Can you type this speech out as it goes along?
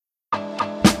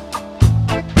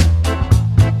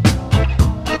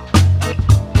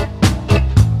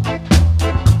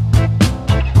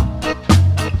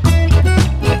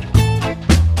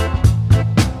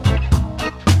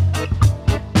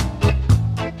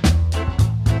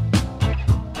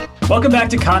Welcome back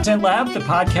to Content Lab, the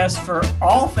podcast for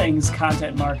all things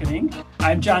content marketing.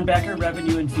 I'm John Becker,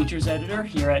 Revenue and Features Editor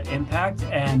here at Impact,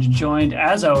 and joined,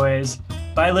 as always,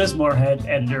 by Liz Moorhead,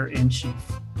 Editor-in-Chief.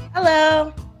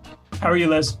 Hello. How are you,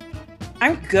 Liz?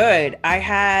 I'm good.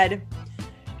 I'm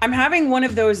having one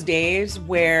of those days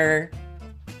where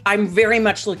I'm very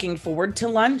much looking forward to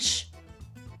lunch,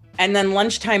 and then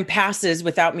lunchtime passes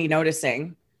without me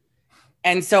noticing.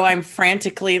 And so I'm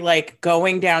frantically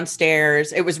going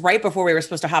downstairs. It was right before we were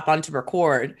supposed to hop on to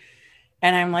record.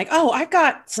 And I'm like, oh, I've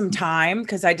got some time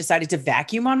because I decided to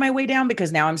vacuum on my way down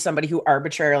because now I'm somebody who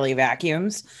arbitrarily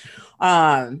vacuums.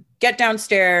 Get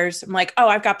downstairs. I'm like, oh,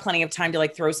 I've got plenty of time to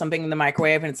throw something in the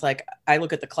microwave. And it's like, I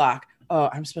look at the clock. Oh,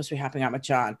 I'm supposed to be hopping out with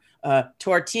John.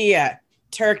 Tortilla,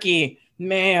 turkey,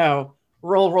 mayo,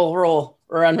 roll,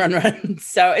 run.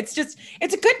 So it's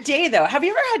a good day though. Have you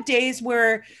ever had days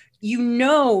where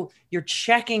you're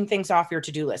checking things off your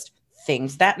to-do list,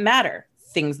 things that matter,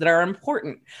 things that are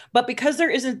important, but because there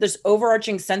isn't this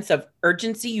overarching sense of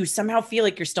urgency, you somehow feel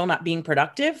like you're still not being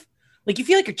productive? Like you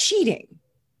feel like you're cheating.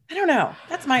 I don't know.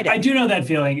 That's my day. I do know that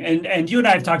feeling. And you and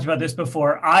I have talked about this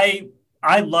before. I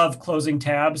love closing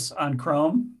tabs on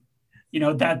Chrome.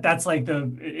 That's like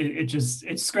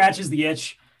it scratches the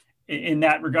itch in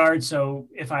that regard. So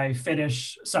if I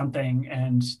finish something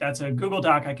and that's a Google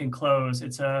Doc I can close,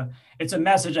 it's a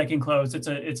message I can close, it's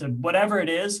a whatever it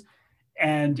is.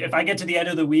 And if I get to the end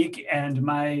of the week and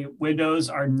my windows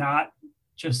are not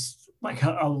just like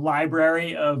a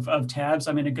library of tabs,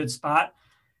 I'm in a good spot.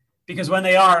 Because when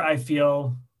they are, I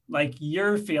feel like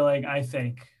you're feeling, I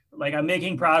think, like I'm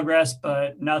making progress,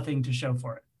 but nothing to show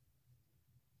for it.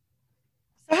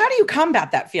 So how do you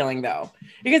combat that feeling though?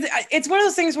 Because it's one of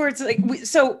those things where it's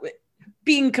so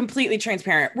being completely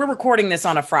transparent, we're recording this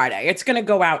on a Friday. It's going to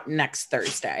go out next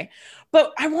Thursday,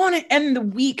 but I want to end the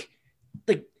week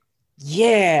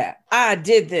yeah, I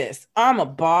did this. I'm a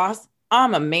boss.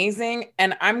 I'm amazing.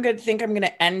 And I'm going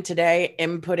to end today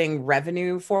inputting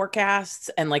revenue forecasts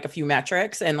and a few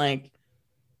metrics. And I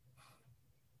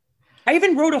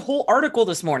even wrote a whole article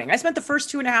this morning. I spent the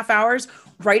first 2.5 hours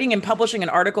writing and publishing an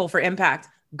article for Impact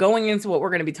going into what we're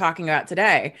going to be talking about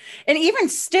today. And even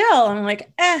still, I'm like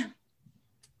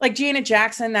Janet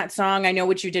Jackson, that song, I know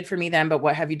what you did for me then, but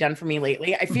what have you done for me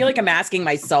lately? I feel like I'm asking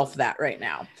myself that right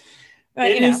now.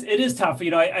 But, it is tough.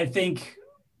 I think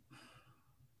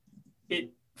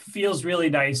it feels really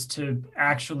nice to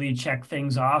actually check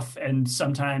things off. And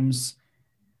sometimes,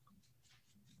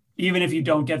 even if you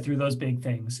don't get through those big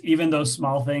things, even those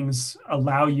small things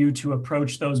allow you to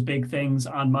approach those big things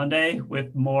on Monday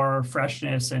with more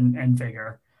freshness and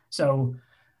vigor. So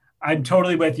I'm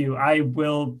totally with you. I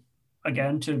will,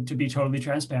 again, to be totally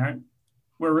transparent,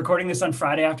 we're recording this on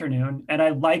Friday afternoon, and I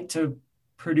like to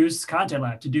produce Content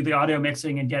Lab, to do the audio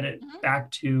mixing and get it back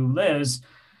to Liz.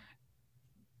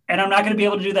 And I'm not going to be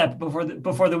able to do that before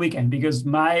the weekend because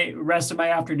my rest of my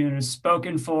afternoon is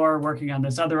spoken for working on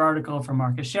this other article from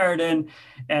Marcus Sheridan.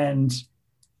 And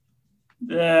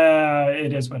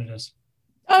it is what it is.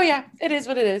 Oh, yeah, it is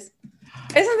what it is.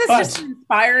 Isn't this just an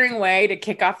inspiring way to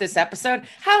kick off this episode?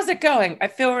 How's it going? I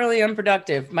feel really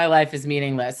unproductive. My life is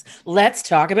meaningless. Let's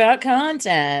talk about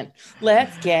content.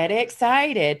 Let's get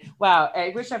excited. Wow,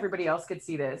 I wish everybody else could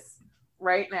see this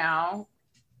right now.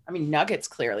 I mean, Nugget's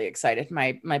clearly excited.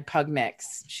 My pug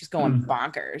mix, she's going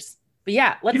bonkers. But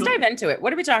yeah, let's dive into it.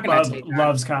 What are we talking about today, John?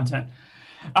 Loves content.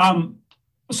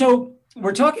 So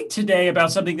we're talking today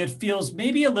about something that feels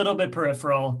maybe a little bit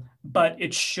peripheral, but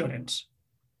it shouldn't.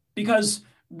 Because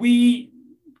we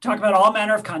talk about all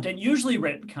manner of content, usually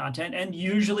written content and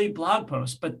usually blog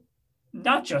posts, but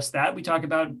not just that. We talk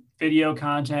about video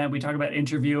content. We talk about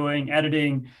interviewing,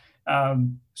 editing,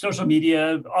 social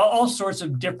media, all sorts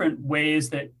of different ways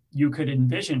that you could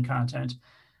envision content.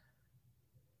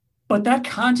 But that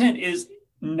content is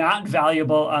not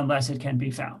valuable unless it can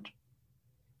be found.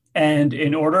 And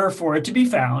in order for it to be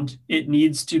found, it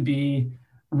needs to be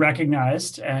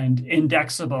recognized and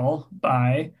indexable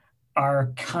by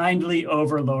our kindly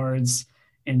overlords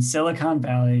in Silicon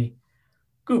Valley,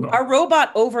 Google. Our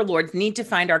robot overlords need to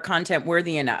find our content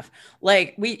worthy enough.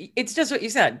 It's just what you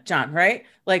said, John, right?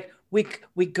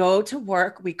 We go to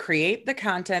work, we create the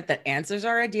content that answers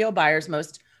our ideal buyers'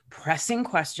 most pressing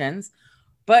questions.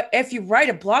 But if you write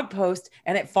a blog post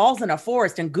and it falls in a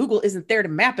forest and Google isn't there to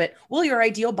map it, will your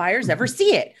ideal buyers ever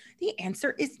see it? The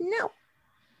answer is no.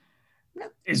 No.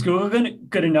 Is Google going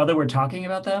to know that we're talking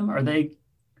about them? Are they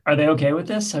okay with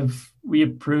this? Have we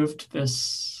approved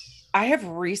this? I have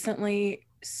recently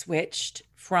switched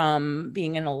from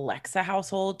being an Alexa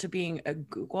household to being a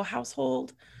Google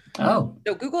household. Oh.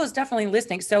 So Google is definitely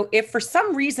listening. So if for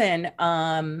some reason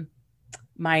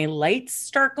my lights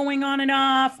start going on and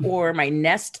off, or my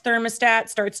Nest thermostat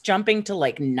starts jumping to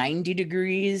like 90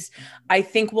 degrees, I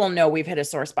think we'll know we've hit a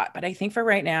sore spot. But I think for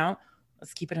right now,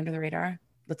 let's keep it under the radar.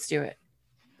 Let's do it.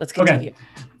 Let's continue. Okay.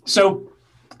 So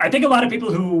I think a lot of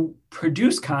people who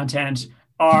produce content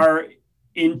are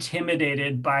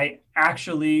intimidated by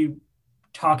actually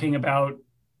talking about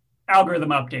algorithm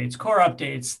updates, core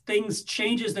updates,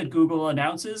 changes that Google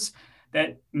announces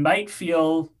that might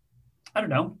feel, I don't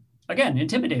know, again,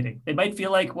 intimidating. They might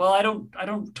feel like, well, I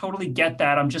don't totally get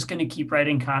that. I'm just going to keep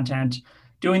writing content,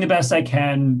 doing the best I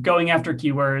can, going after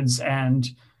keywords, and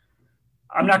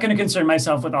I'm not going to concern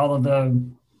myself with all of the,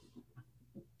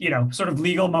 sort of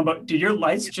legal mumbo. Did your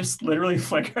lights just literally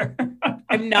flicker?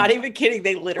 I'm not even kidding.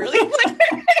 They literally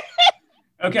flicker.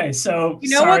 Okay, so you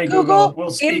know sorry, what, Google?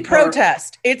 We'll speak in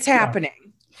protest. It's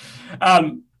happening.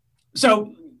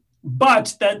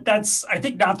 But that's I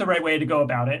think not the right way to go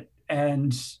about it.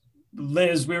 And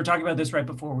Liz, we were talking about this right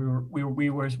before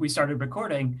we started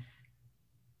recording.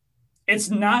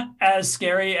 It's not as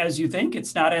scary as you think.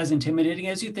 It's not as intimidating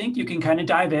as you think. You can kind of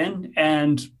dive in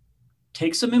and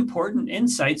take some important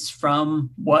insights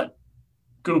from what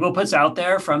Google puts out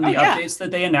there, from the updates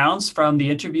that they announce, from the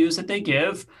interviews that they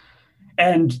give.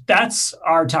 And that's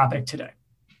our topic today.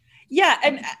 Yeah.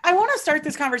 And I want to start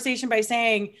this conversation by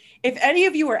saying, if any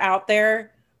of you are out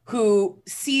there who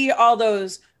see all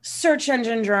those Search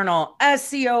Engine Journal,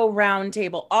 SEO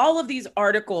Roundtable, all of these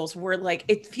articles where like,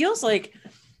 it feels like,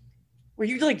 where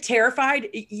you're like terrified,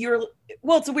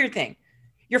 it's a weird thing.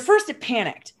 You're first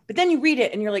panicked, but then you read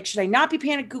it and you're like, should I not be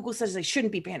panicked? Google says I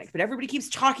shouldn't be panicked, but everybody keeps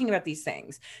talking about these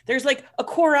things. There's like a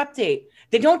core update.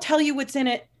 They don't tell you what's in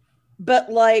it, but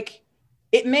like,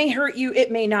 it may hurt you. It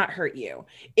may not hurt you.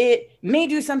 It may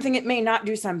do something. It may not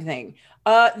do something.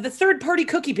 The third-party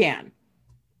cookie ban.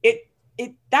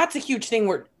 That's a huge thing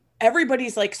where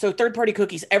everybody's like, so third-party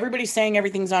cookies, everybody's saying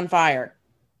everything's on fire.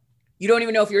 You don't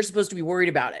even know if you're supposed to be worried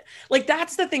about it. Like,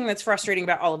 that's the thing that's frustrating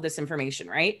about all of this information,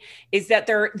 right? Is that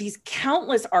there are these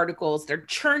countless articles, they're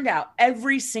churned out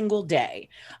every single day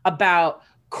about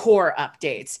core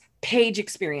updates, page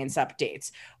experience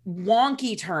updates,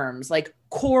 wonky terms like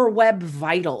core web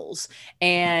vitals,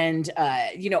 and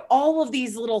all of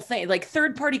these little things like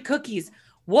third-party cookies.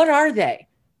 What are they?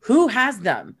 Who has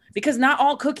them? Because not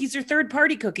all cookies are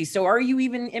third-party cookies. So are you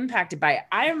even impacted by it?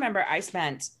 I remember I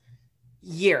spent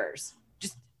years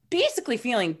just basically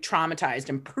feeling traumatized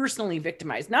and personally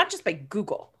victimized, not just by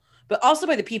Google, but also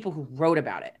by the people who wrote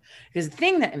about it. Because the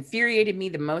thing that infuriated me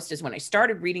the most is when I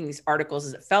started reading these articles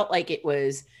is it felt like it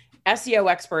was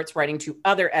SEO experts writing to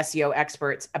other SEO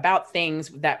experts about things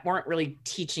that weren't really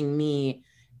teaching me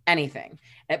anything.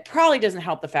 And it probably doesn't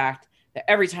help the fact that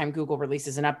every time Google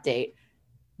releases an update,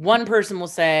 one person will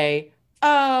say,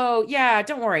 oh, yeah,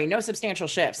 don't worry, no substantial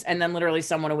shifts. And then literally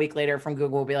someone a week later from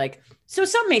Google will be like, so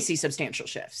some may see substantial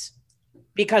shifts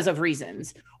because of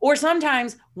reasons. Or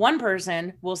sometimes one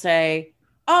person will say,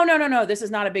 oh, no, this is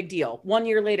not a big deal. 1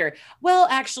 year later, well,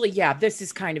 actually, yeah, this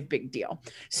is kind of big deal.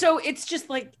 So it's just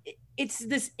like, it's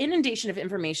this inundation of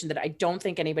information that I don't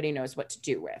think anybody knows what to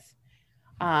do with.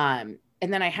 And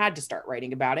then I had to start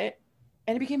writing about it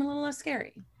and it became a little less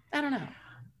scary. I don't know.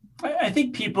 I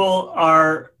think people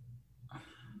are,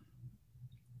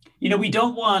 we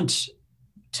don't want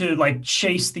to like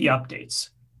chase the updates.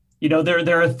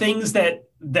 There are things that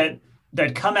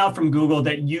come out from Google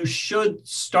that you should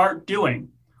start doing,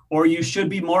 or you should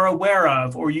be more aware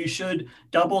of, or you should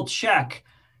double check.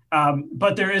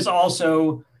 But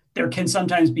there can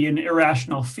sometimes be an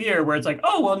irrational fear where it's like,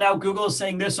 oh, well, now Google is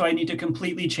saying this, so I need to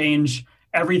completely change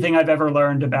everything I've ever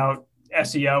learned about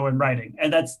SEO and writing.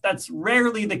 And that's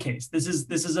rarely the case. This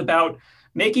is about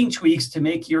making tweaks to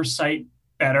make your site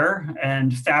better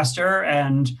and faster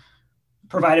and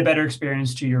provide a better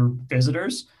experience to your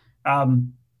visitors.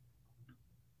 And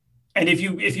if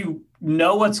you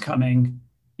know what's coming,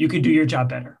 you could do your job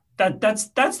better. That's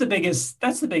the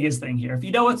biggest thing here. If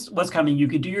you know what's coming, you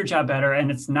could do your job better, and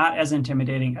it's not as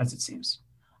intimidating as it seems.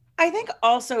 I think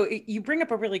also you bring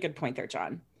up a really good point there,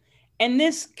 John. And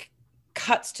this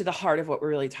cuts to the heart of what we're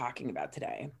really talking about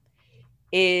today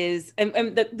is,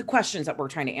 and the questions that we're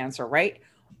trying to answer, right?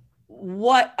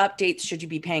 What updates should you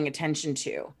be paying attention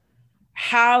to?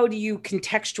 How do you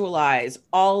contextualize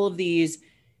all of these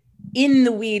in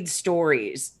the weeds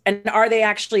stories? And are they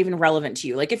actually even relevant to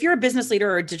you? Like if you're a business leader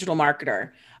or a digital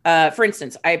marketer, for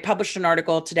instance, I published an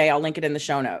article today, I'll link it in the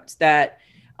show notes, that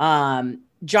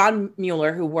John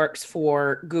Mueller, who works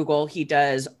for Google, he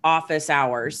does office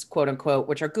hours, quote unquote,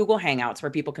 which are Google Hangouts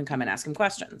where people can come and ask him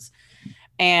questions.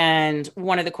 And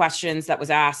one of the questions that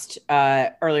was asked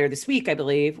earlier this week, I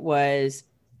believe, was,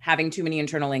 having too many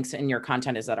internal links in your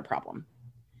content, is that a problem?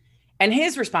 And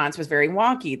his response was very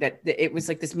wonky, that it was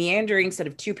like this meandering set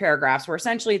of 2 paragraphs where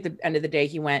essentially at the end of the day,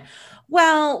 he went,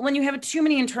 well, when you have too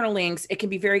many internal links, it can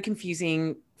be very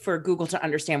confusing for Google to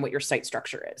understand what your site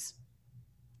structure is.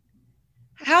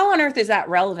 How on earth is that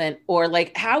relevant? Or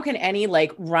like, how can any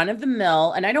like run of the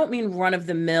mill, and I don't mean run of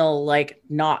the mill, like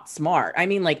not smart. I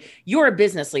mean, like you're a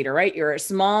business leader, right? You're a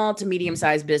small to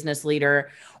medium-sized business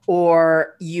leader,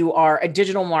 or you are a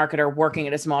digital marketer working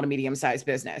at a small to medium-sized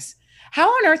business. How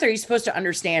on earth are you supposed to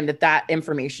understand that that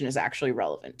information is actually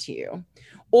relevant to you?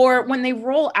 Or when they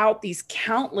roll out these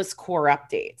countless core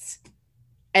updates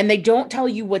and they don't tell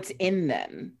you what's in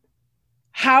them,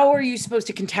 how are you supposed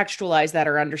to contextualize that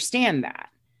or understand that?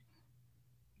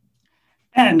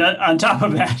 And on top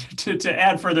of that, to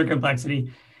add further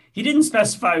complexity, he didn't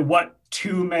specify what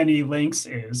too many links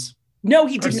is. No,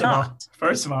 he did not.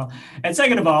 First of all. And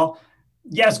second of all,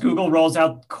 yes, Google rolls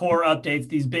out core updates,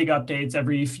 these big updates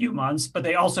every few months, but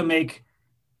they also make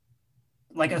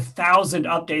like 1,000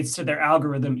 updates to their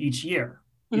algorithm each year,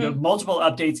 multiple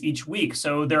updates each week.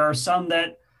 So there are some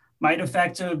that might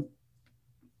affect a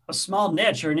small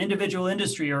niche or an individual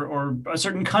industry or a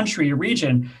certain country, a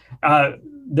region.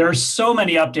 There are so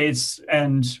many updates.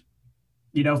 And,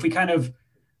 if we kind of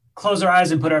close our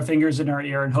eyes and put our fingers in our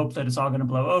ear and hope that it's all going to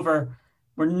blow over,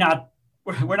 we're not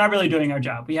really doing our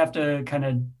job. We have to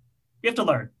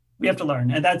learn. We have to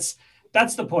learn. And that's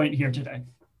the point here today.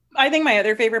 I think my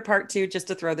other favorite part too, just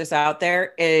to throw this out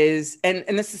there, is, and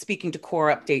this is speaking to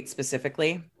core updates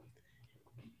specifically.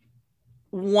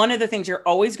 One of the things you're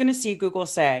always going to see Google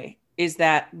say is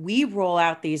that we roll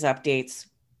out these updates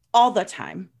all the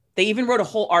time. They even wrote a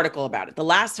whole article about it. The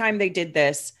last time they did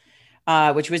this,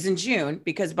 which was in June,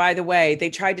 because by the way, they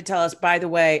tried to tell us, by the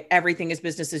way, everything is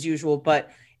business as usual,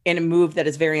 but in a move that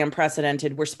is very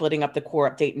unprecedented, we're splitting up the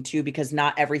core update in 2 because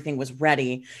not everything was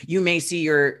ready. You may see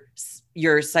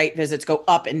your site visits go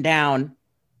up and down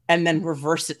and then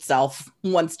reverse itself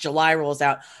once July rolls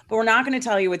out. But we're not going to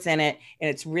tell you what's in it, and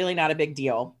it's really not a big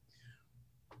deal.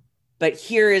 But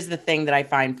here is the thing that I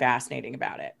find fascinating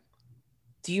about it.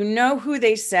 Do you know who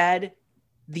they said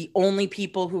the only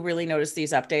people who really notice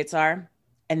these updates are?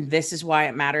 And this is why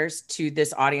it matters to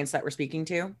this audience that we're speaking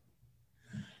to.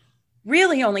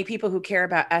 Really, only people who care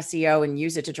about SEO and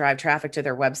use it to drive traffic to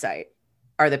their website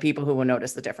are the people who will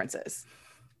notice the differences.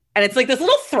 And it's like this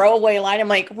little throwaway line. I'm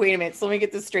like, wait a minute, so let me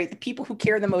get this straight. The people who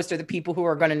care the most are the people who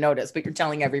are going to notice, but you're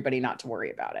telling everybody not to worry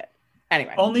about it.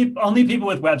 Anyway. Only people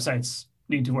with websites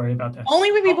need to worry about this. Only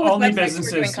people with websites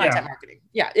businesses who are doing content marketing.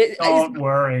 Yeah. Don't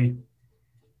worry.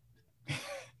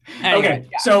 Anyway, okay.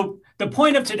 Yeah. So the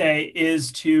point of today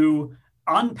is to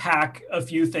unpack a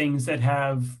few things that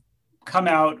have come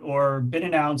out or been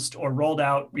announced or rolled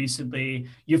out recently.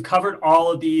 You've covered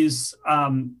all of these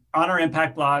on our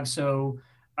Impact blog. So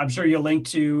I'm sure you'll link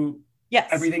to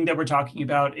everything that we're talking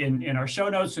about in our show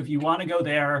notes. So if you want to go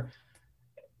there,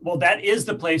 well, that is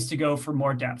the place to go for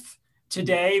more depth.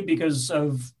 Today, because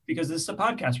this is a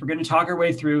podcast, we're going to talk our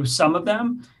way through some of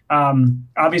them.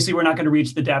 Obviously, we're not going to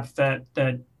reach the depth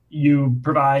that you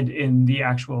provide in the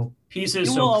actual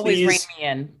pieces. You will always rein me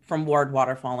in from word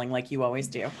waterfalling like you always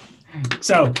do.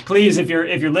 So please, if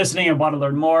you're listening and want to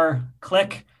learn more,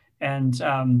 click and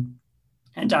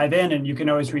dive in, and you can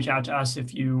always reach out to us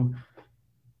if you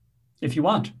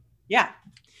want. Yeah.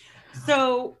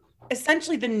 So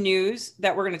essentially, the news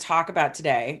that we're going to talk about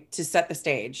today, to set the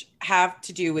stage, have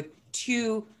to do with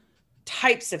 2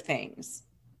 types of things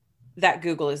that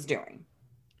Google is doing.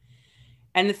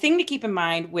 And the thing to keep in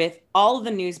mind with all of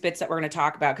the news bits that we're going to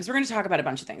talk about, because we're going to talk about a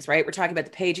bunch of things, right? We're talking about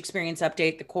the page experience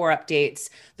update, the core updates,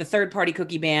 the third-party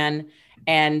cookie ban,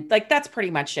 and like that's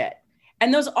pretty much it.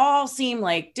 And those all seem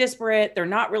like disparate. They're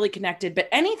not really connected, but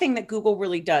anything that Google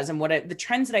really does, and the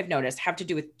trends that I've noticed have to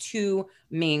do with 2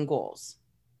 main goals.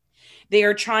 They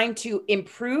are trying to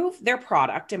improve their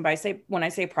product. And when I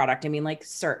say product, I mean like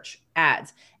search,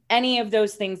 ads, any of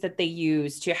those things that they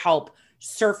use to help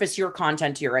surface your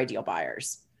content to your ideal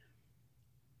buyers.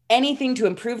 Anything to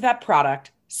improve that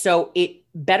product so it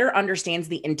better understands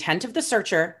the intent of the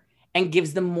searcher and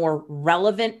gives them more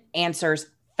relevant answers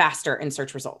faster in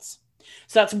search results.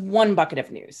 So that's one bucket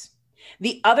of news.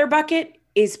 The other bucket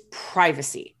is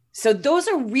privacy. So those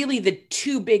are really the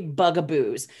 2 big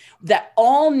bugaboos that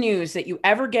all news that you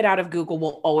ever get out of Google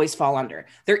will always fall under.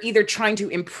 They're either trying to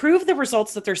improve the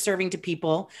results that they're serving to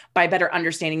people by better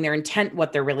understanding their intent,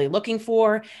 what they're really looking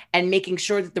for, and making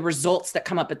sure that the results that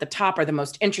come up at the top are the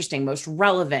most interesting, most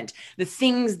relevant, the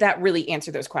things that really answer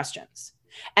those questions.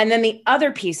 And then the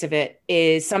other piece of it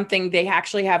is something they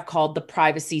actually have called the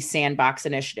Privacy Sandbox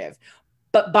Initiative.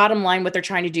 But bottom line, what they're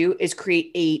trying to do is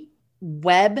create a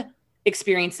web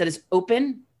experience that is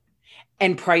open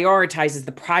and prioritizes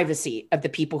the privacy of the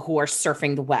people who are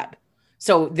surfing the web.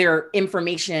 So their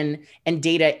information and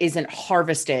data isn't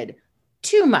harvested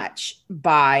too much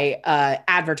by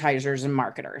advertisers and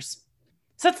marketers.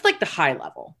 So that's like the high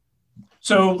level.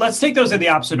 So let's take those in the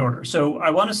opposite order. So I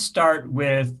want to start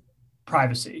with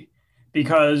privacy,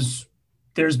 because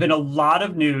there's been a lot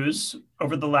of news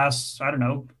over the last, I don't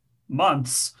know,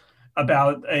 months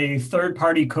about a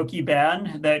third-party cookie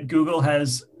ban that Google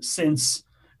has since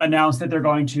announced that they're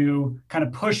going to kind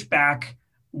of push back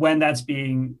when that's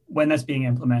being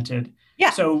implemented. Yeah.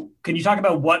 So can you talk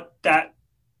about what that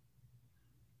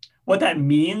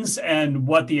means and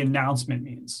what the announcement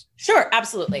means? Sure,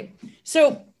 absolutely.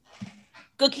 So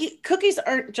cookies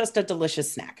aren't just a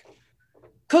delicious snack.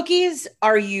 Cookies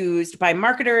are used by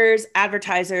marketers,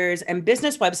 advertisers, and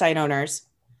business website owners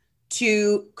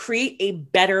to create a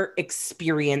better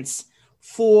experience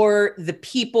for the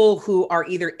people who are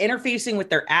either interfacing with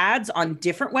their ads on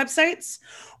different websites,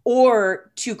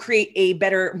 or to create a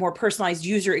better, more personalized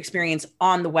user experience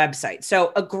on the website.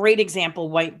 So a great example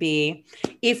might be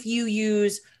if you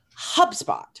use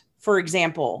HubSpot, for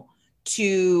example,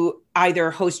 to either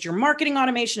host your marketing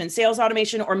automation and sales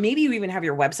automation, or maybe you even have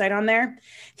your website on there.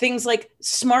 Things like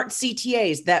smart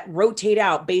CTAs that rotate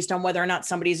out based on whether or not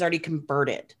somebody's already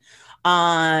converted.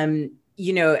 Website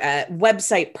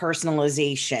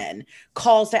personalization,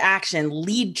 calls to action,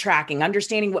 lead tracking,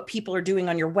 understanding what people are doing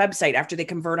on your website after they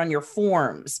convert on your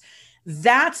forms.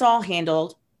 That's all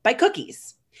handled by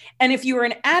cookies. And if you are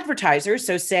an advertiser,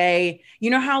 so say,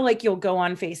 you know how like you'll go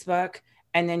on Facebook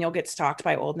and then you'll get stalked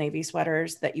by Old Navy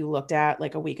sweaters that you looked at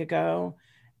like a week ago,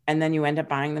 and then you end up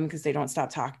buying them because they don't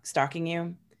stop stalking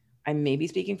you. I may be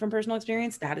speaking from personal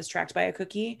experience. That is tracked by a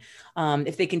cookie.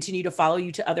 If they continue to follow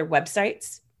you to other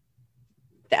websites,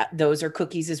 those are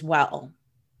cookies as well.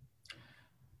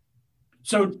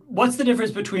 So what's the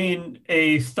difference between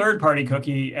a third-party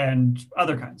cookie and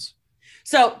other kinds?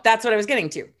 So that's what I was getting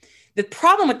to. The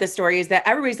problem with this story is that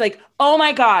everybody's like, oh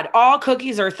my God, all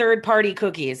cookies are third-party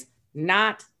cookies.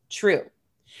 Not true.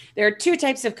 There are two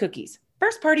types of cookies,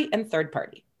 first-party and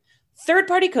third-party.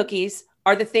 Third-party cookies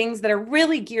are the things that are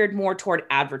really geared more toward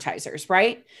advertisers,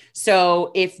 right?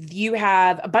 So if you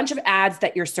have a bunch of ads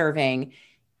that you're serving,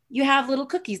 you have little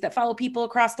cookies that follow people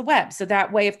across the web. So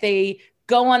that way, if they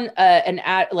go on an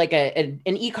ad, like an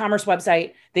e-commerce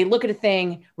website, they look at a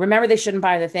thing, remember they shouldn't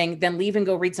buy the thing, then leave and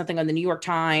go read something on the New York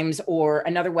Times or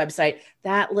another website,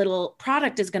 that little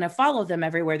product is going to follow them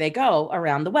everywhere they go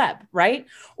around the web, right?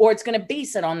 Or it's going to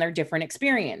base it on their different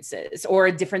experiences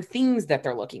or different things that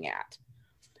they're looking at.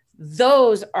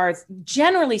 Those are,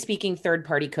 generally speaking,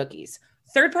 third-party cookies.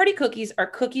 Third-party cookies are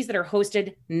cookies that are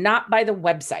hosted not by the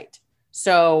website.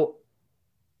 So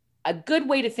a good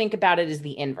way to think about it is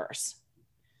the inverse.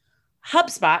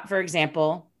 HubSpot, for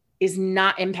example, is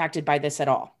not impacted by this at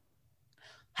all.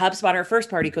 HubSpot are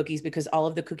first-party cookies because all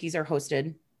of the cookies are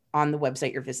hosted on the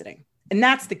website you're visiting. And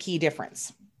that's the key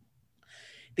difference.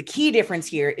 The key difference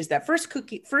here is that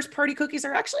first-party cookies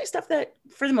are actually stuff that,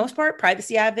 for the most part,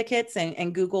 privacy advocates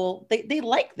and Google, they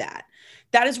like that.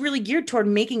 That is really geared toward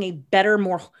making a better,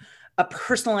 a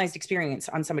personalized experience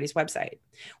on somebody's website.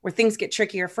 Where things get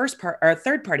trickier,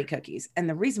 third-party cookies. And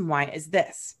the reason why is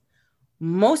this.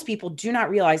 Most people do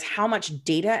not realize how much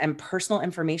data and personal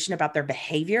information about their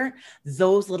behavior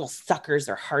those little suckers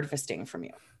are harvesting from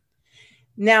you.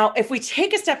 Now, if we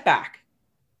take a step back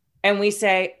and we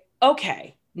say,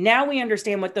 okay, now we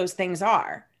understand what those things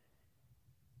are.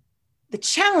 The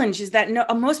challenge is that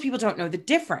most people don't know the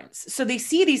difference. So they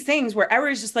see these things where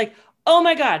everyone's just like, oh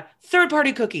my God,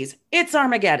 third-party cookies, it's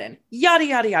Armageddon, yada,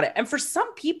 yada, yada. And for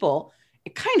some people,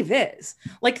 it kind of is.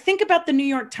 Like, think about the New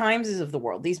York Timeses of the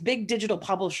world, these big digital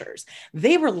publishers.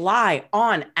 They rely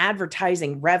on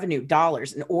advertising revenue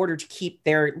dollars in order to keep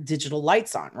their digital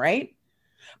lights on, right?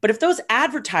 But if those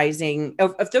advertising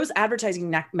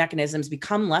mechanisms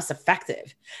become less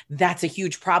effective, that's a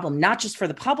huge problem, not just for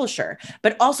the publisher,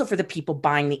 but also for the people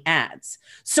buying the ads.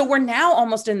 So we're now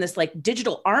almost in this like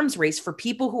digital arms race for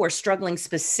people who are struggling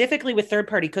specifically with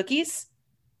third-party cookies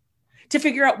to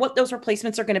figure out what those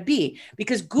replacements are going to be,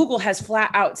 because Google has flat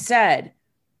out said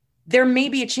there may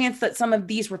be a chance that some of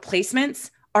these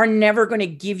replacements are never going to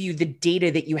give you the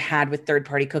data that you had with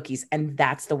third-party cookies, and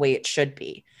that's the way it should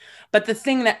be. But the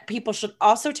thing that people should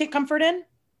also take comfort in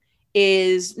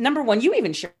is, number one, you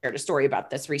even shared a story about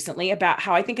this recently, about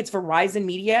how I think it's Verizon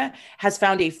Media has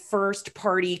found a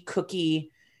first-party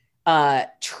cookie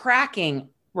tracking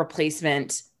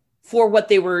replacement for what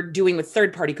they were doing with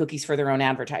third-party cookies for their own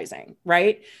advertising,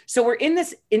 right? So we're in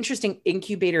this interesting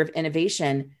incubator of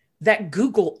innovation that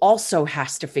Google also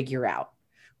has to figure out.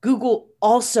 Google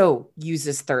also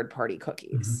uses third-party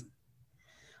cookies.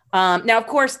 Now, of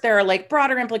course, there are like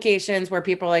broader implications where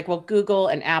people are like, well, Google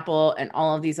and Apple and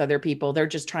all of these other people, they're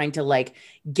just trying to like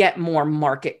get more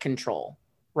market control,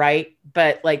 right?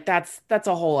 But like that's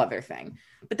a whole other thing.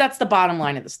 But that's the bottom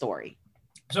line of the story.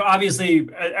 So obviously,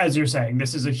 as you're saying,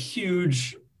 this is a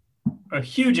huge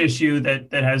issue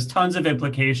that has tons of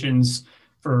implications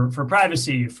for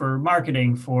privacy, for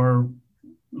marketing, for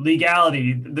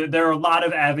legality. There are a lot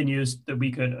of avenues that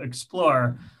we could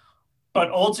explore. But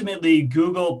ultimately,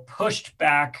 Google pushed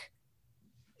back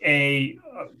an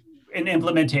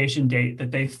implementation date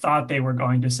that they thought they were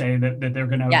going to say that they're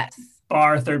going to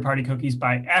bar third-party cookies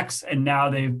by X, and now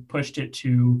they've pushed it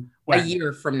to when? A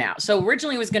year from now. So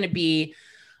originally it was going to be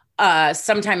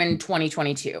sometime in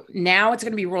 2022. Now it's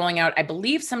going to be rolling out, I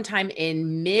believe, sometime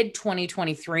in mid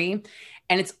 2023.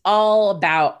 And it's all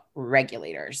about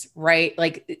regulators, right?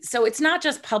 Like, so it's not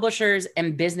just publishers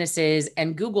and businesses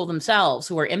and Google themselves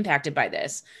who are impacted by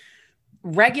this.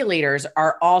 Regulators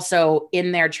are also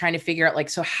in there trying to figure out, like,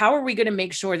 so how are we going to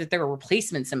make sure that there are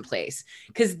replacements in place?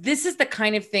 Because this is the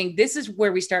kind of thing, this is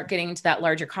where we start getting into that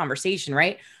larger conversation,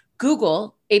 right?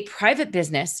 Google, a private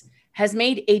business, has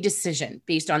made a decision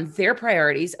based on their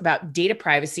priorities about data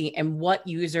privacy and what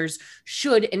users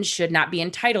should and should not be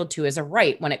entitled to as a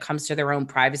right when it comes to their own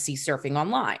privacy surfing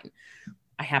online.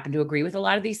 I happen to agree with a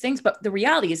lot of these things, but the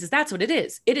reality is that's what it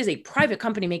is. It is a private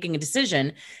company making a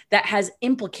decision that has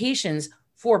implications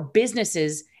for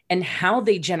businesses and how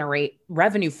they generate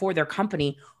revenue for their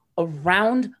company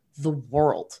around the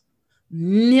world.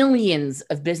 Millions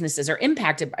of businesses are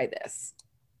impacted by this.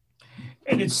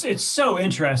 And it's so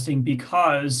interesting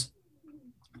because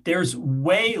there's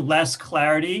way less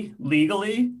clarity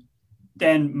legally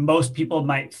than most people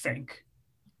might think,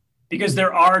 because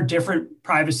there are different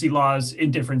privacy laws in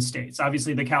different states.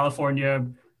 Obviously, the California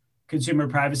Consumer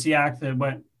Privacy Act that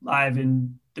went live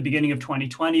in the beginning of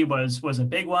 2020 was a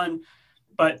big one.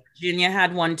 But Virginia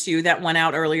had one too that went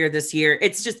out earlier this year.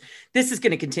 It's just, this is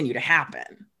going to continue to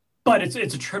happen. But it's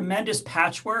a tremendous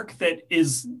patchwork that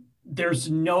is, there's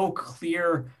no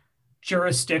clear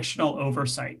jurisdictional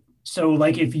oversight. So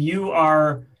like if you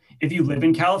live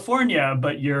in California,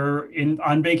 but you're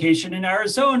on vacation in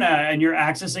Arizona and you're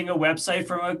accessing a website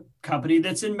from a company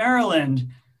that's in Maryland,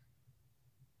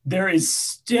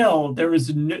 this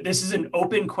is an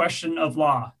open question of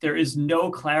law. There is no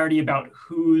clarity about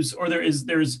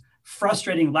there's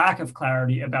frustrating lack of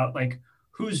clarity about like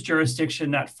whose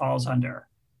jurisdiction that falls under.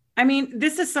 I mean,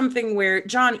 this is something where,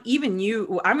 John, even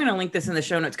you, I'm going to link this in the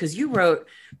show notes because you wrote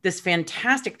this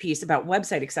fantastic piece about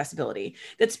website accessibility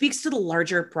that speaks to the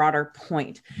larger, broader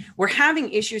point. We're having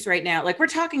issues right now. Like, we're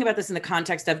talking about this in the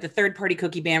context of the third-party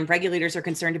cookie ban. Regulators are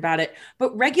concerned about it,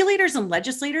 but regulators and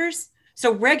legislators.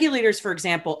 So regulators, for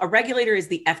example, a regulator is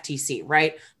the FTC,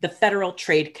 right? The Federal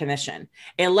Trade Commission.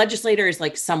 A legislator is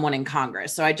like someone in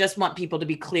Congress. So I just want people to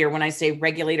be clear when I say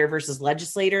regulator versus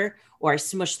legislator, or I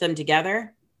smush them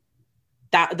together.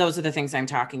 Those are the things I'm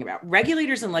talking about.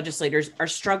 Regulators and legislators are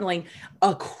struggling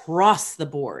across the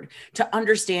board to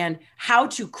understand how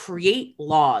to create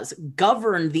laws,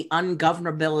 govern the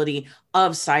ungovernability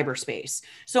of cyberspace.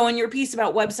 So in your piece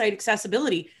about website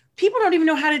accessibility, people don't even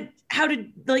know how to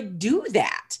like do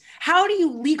that. How do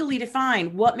you legally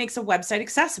define what makes a website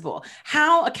accessible?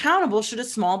 How accountable should a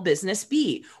small business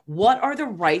be? What are the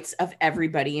rights of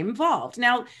everybody involved?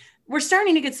 Now, we're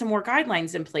starting to get some more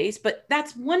guidelines in place, but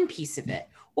that's one piece of it.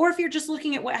 Or if you're just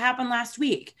looking at what happened last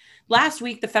week,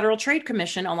 the Federal Trade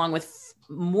Commission, along with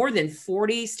more than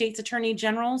 40 states attorney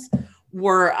generals,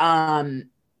 were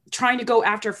trying to go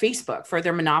after Facebook for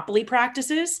their monopoly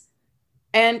practices.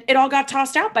 And it all got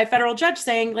tossed out by a federal judge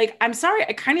saying, like, I'm sorry,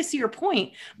 I kind of see your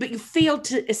point, but you failed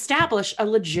to establish a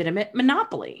legitimate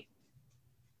monopoly.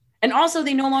 And also,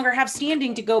 they no longer have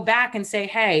standing to go back and say,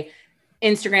 hey,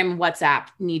 Instagram and WhatsApp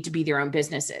need to be their own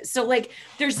businesses. So like,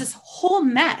 there's this whole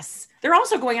mess. They're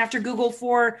also going after Google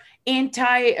for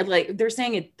they're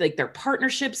saying it, like their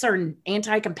partnerships are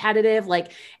anti-competitive.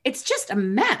 Like, it's just a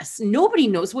mess. Nobody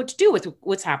knows what to do with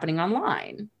what's happening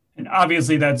online. And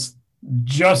obviously that's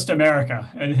just America,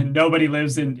 and nobody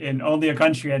lives in only a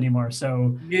country anymore.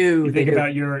 So you think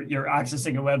about you're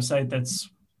accessing a website that's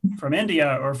from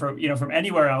India or from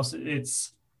anywhere else.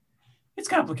 It's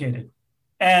complicated.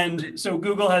 And so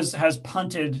Google has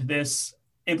punted this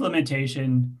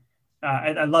implementation.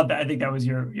 I love that. I think that was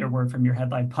your word from your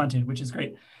headline, punted, which is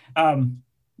great.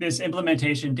 This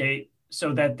implementation date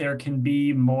so that there can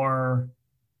be more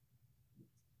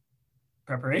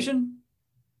Preparation.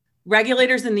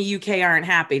 Regulators in the UK aren't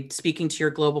happy, speaking to your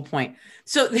global point.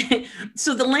 So,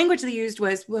 so the language they used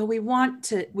was, well,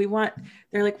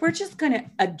 they're like, we're just going to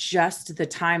adjust the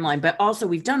timeline, but also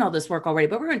we've done all this work already,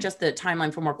 but we're going to adjust the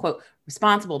timeline for more, quote,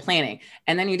 responsible planning.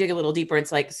 And then you dig a little deeper.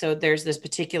 It's like, so there's this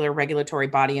particular regulatory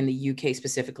body in the UK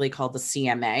specifically called the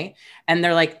CMA. And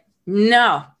they're like,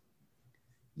 no,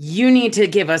 you need to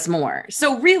give us more.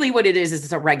 So really what it is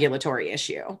it's a regulatory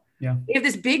issue. Yeah. We have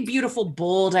this big, beautiful,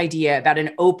 bold idea about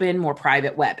an open, more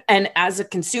private web. And as a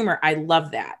consumer, I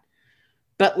love that.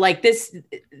 But like this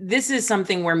is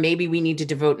something where maybe we need to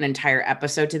devote an entire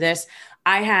episode to this.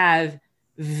 I have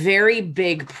very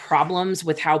big problems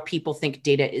with how people think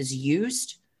data is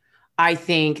used. I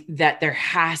think that there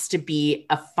has to be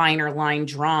a finer line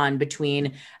drawn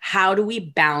between how do we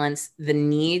balance the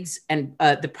needs and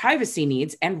the privacy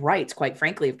needs and rights, quite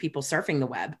frankly, of people surfing the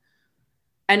web.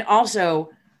 And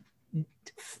also,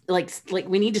 like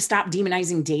we need to stop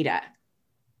demonizing data,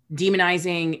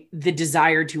 demonizing the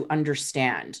desire to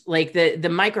understand. Like the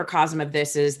microcosm of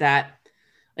this is that,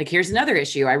 like, here's another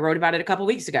issue. I wrote about it a couple of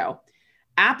weeks ago.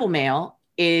 Apple Mail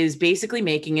is basically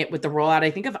making it with the rollout,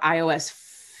 I think, of iOS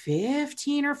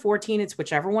 15 or 14. It's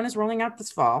whichever one is rolling out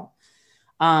this fall.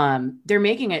 They're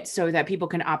making it so that people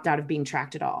can opt out of being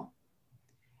tracked at all.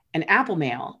 And Apple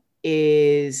Mail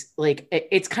is like,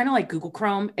 it's kind of like Google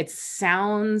Chrome. It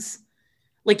sounds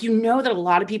like, you know, that a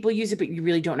lot of people use it, but you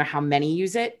really don't know how many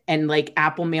use it. And like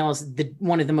Apple Mail is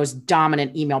one of the most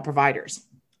dominant email providers.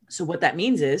 So what that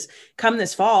means is come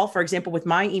this fall, for example, with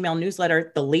my email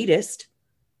newsletter, The Latest,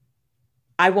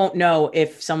 I won't know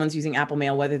if someone's using Apple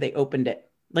Mail, whether they opened it,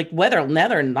 like whether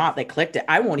or not they clicked it.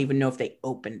 I won't even know if they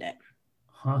opened it.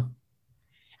 Huh.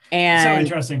 And so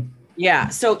interesting. Yeah.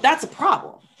 So that's a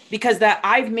problem because that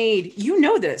I've made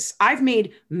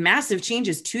massive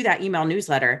changes to that email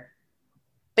newsletter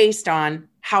based on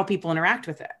how people interact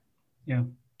with it. Yeah.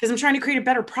 Because I'm trying to create a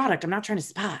better product. I'm not trying to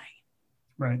spy.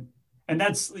 Right. And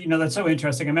that's so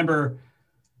interesting. I remember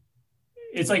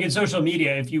it's like in social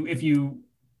media, if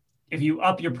you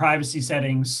up your privacy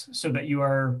settings so that you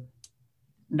are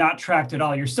not tracked at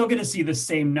all, you're still going to see the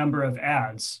same number of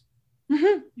ads.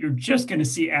 Mm-hmm. You're just going to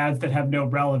see ads that have no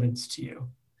relevance to you.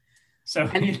 So,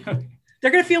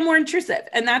 they're going to feel more intrusive.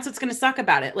 And that's what's going to suck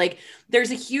about it. Like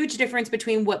there's a huge difference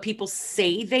between what people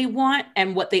say they want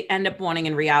and what they end up wanting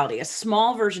in reality. A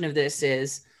small version of this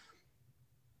is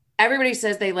everybody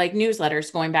says they like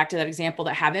newsletters, going back to that example,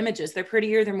 that have images. They're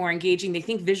prettier, they're more engaging. They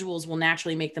think visuals will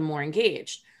naturally make them more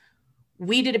engaged.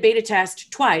 We did a beta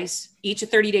test twice, each a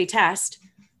 30-day test,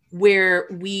 where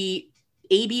we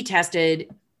A/B tested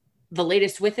the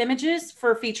latest with images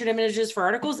for featured images for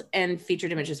articles and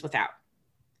featured images without,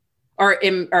 or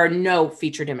no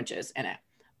featured images in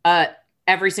it.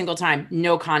 Every single time,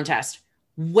 no contest,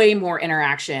 way more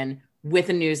interaction with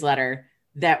a newsletter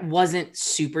that wasn't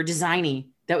super designy.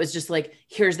 That was just like,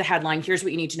 here's the headline, here's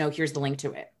what you need to know, here's the link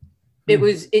to it.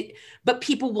 But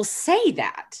people will say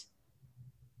that.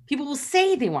 People will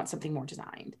say they want something more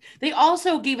designed. They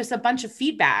also gave us a bunch of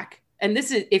feedback. And this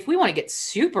is, if we want to get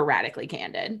super radically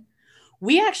candid,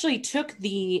 we actually took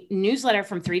the newsletter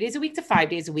from 3 days a week to 5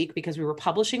 days a week because we were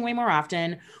publishing way more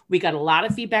often. We got a lot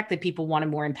of feedback that people wanted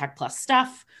more Impact Plus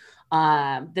stuff,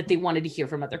 that they wanted to hear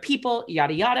from other people,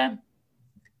 yada, yada.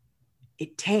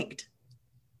 It tanked.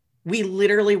 We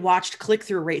literally watched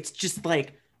click-through rates just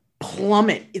like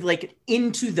plummet, like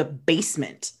into the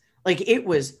basement. Like it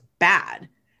was bad.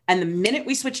 And the minute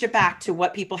we switched it back to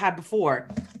what people had before,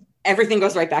 everything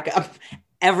goes right back up.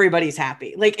 Everybody's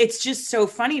happy. Like, it's just so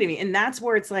funny to me. And that's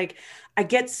where it's like, I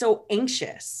get so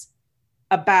anxious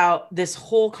about this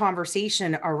whole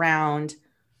conversation around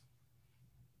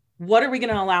what are we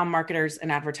going to allow marketers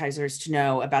and advertisers to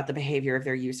know about the behavior of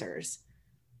their users?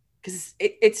 Because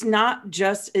it's not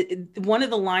just one of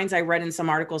the lines I read in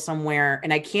some article somewhere,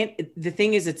 and the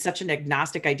thing is, it's such an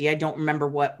agnostic idea. I don't remember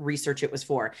what research it was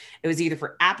for. It was either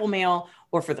for Apple Mail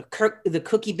or for the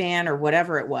cookie ban or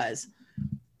whatever it was.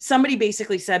 Somebody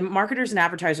basically said marketers and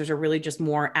advertisers are really just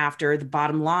more after the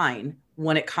bottom line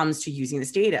when it comes to using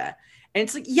this data. And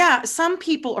it's like, yeah, some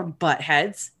people are butt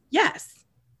heads. Yes,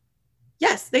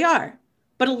 they are.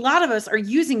 But a lot of us are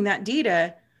using that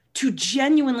data to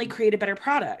genuinely create a better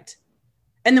product.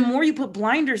 And the more you put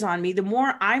blinders on me, the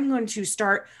more I'm going to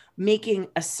start making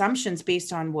assumptions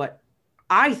based on what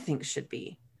I think should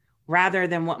be, rather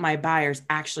than what my buyers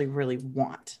actually really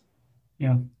want.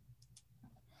 Yeah.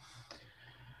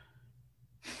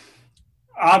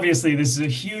 Obviously, this is a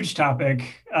huge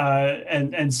topic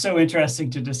and so interesting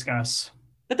to discuss.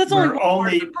 But that's we're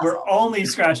only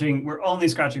scratching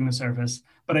the surface.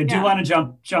 But I do want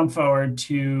to jump forward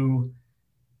to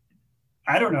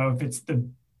I don't know if it's the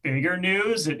bigger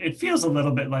news. It feels a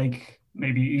little bit like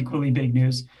maybe equally big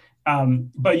news.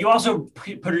 But you also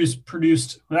produced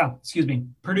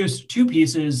two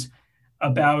pieces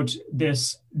about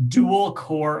this dual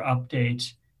core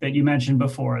update that you mentioned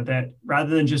before, that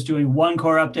rather than just doing one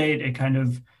core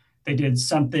update, they did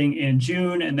something in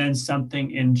June and then something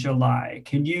in July.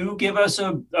 Can you give us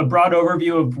a broad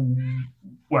overview of,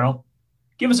 well,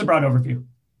 give us a broad overview.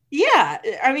 Yeah,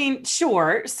 I mean,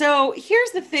 sure. So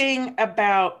here's the thing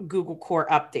about Google Core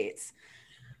updates.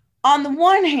 On the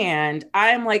one hand,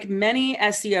 I'm like many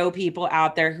SEO people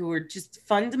out there who are just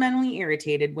fundamentally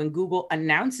irritated when Google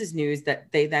announces news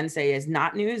that they then say is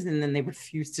not news, and then they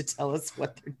refuse to tell us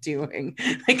what they're doing.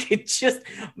 Like, it just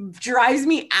drives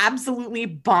me absolutely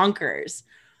bonkers.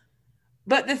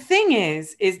 But the thing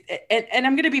is, and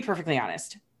I'm going to be perfectly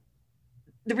honest,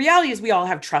 the reality is we all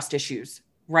have trust issues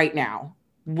right now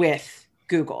with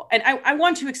Google. And I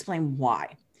want to explain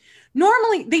why.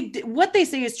 Normally, what they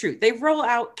say is true. They roll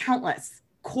out countless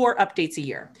core updates a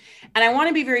year. And I want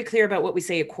to be very clear about what we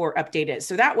say a core update is.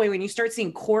 So that way, when you start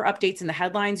seeing core updates in the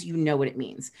headlines, you know what it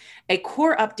means. A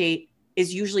core update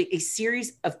is usually a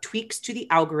series of tweaks to the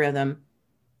algorithm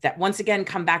that once again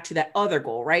come back to that other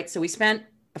goal, right? So we spent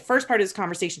the first part of this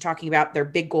conversation talking about their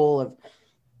big goal of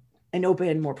an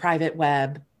open, more private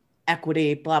web,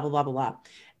 equity, blah, blah, blah, blah, blah.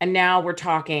 And now we're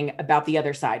talking about the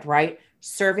other side, right?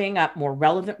 Serving up more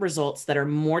relevant results that are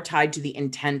more tied to the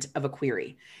intent of a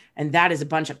query. And that is a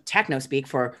bunch of techno speak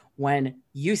for when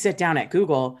you sit down at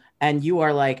Google and you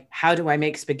are like, how do I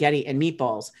make spaghetti and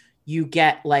meatballs? You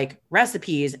get like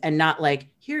recipes and not like,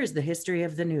 here's the history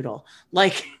of the noodle.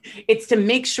 Like, it's to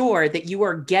make sure that you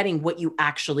are getting what you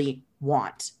actually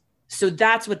want. So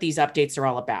that's what these updates are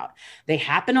all about. They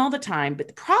happen all the time, but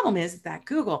the problem is that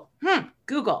Google,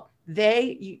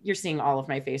 you're seeing all of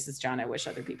my faces, John. I wish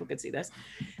other people could see this.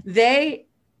 So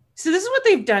this is what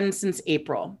they've done since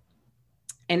April.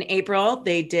 In April,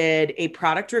 they did a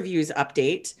product reviews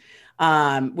update,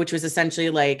 which was essentially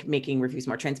like making reviews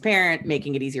more transparent,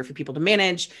 making it easier for people to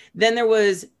manage. Then there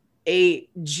was a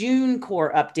June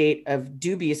core update of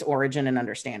dubious origin and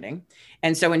understanding.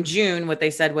 And so in June, what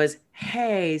they said was,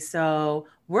 hey, so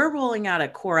we're rolling out a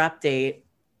core update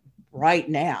right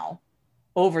now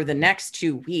over the next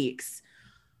 2 weeks.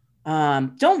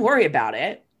 Don't worry about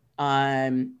it.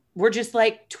 We're just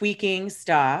like tweaking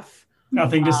stuff.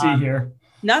 Nothing to see here.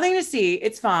 Nothing to see.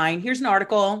 It's fine. Here's an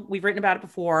article. We've written about it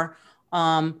before.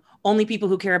 Only people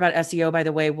who care about SEO, by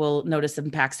the way, will notice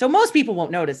impacts. So most people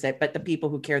won't notice it, but the people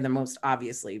who care the most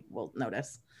obviously will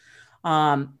notice.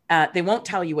 They won't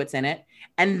tell you what's in it.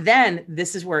 And then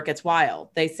this is where it gets wild.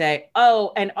 They say,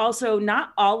 oh, and also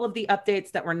not all of the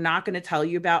updates that we're not going to tell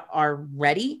you about are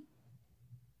ready.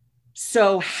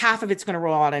 So half of it's going to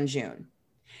roll out in June.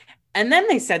 And then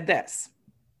they said this: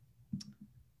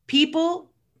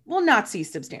 people will not see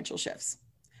substantial shifts.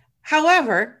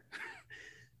 However,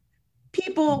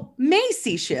 people may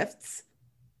see shifts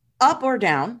up or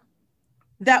down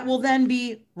that will then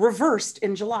be reversed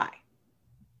in July.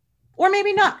 Or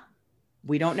maybe not.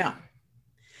 We don't know.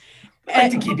 I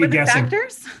like to keep you guessing.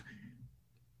 Factors?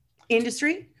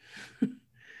 Industry,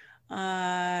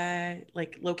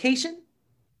 like location,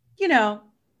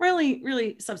 really,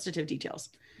 really substantive details.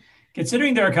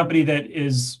 Considering they're a company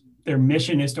their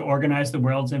mission is to organize the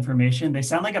world's information, they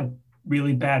sound like a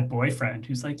really bad boyfriend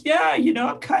who's like, yeah,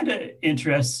 I'm kind of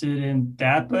interested in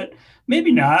that, but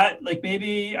maybe not. Like,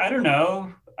 maybe, I don't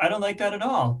know. I don't like that at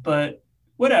all, but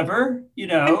whatever,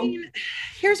 I mean,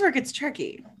 here's where it gets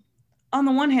tricky. On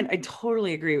the one hand, I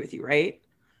totally agree with you, right?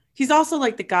 He's also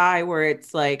like the guy where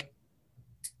it's like,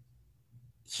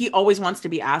 he always wants to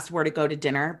be asked where to go to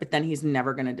dinner, but then he's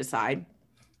never going to decide.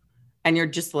 And you're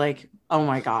just like, oh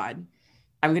my God,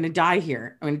 I'm going to die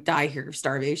here. I'm going to die here of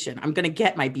starvation. I'm going to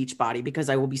get my beach body because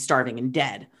I will be starving and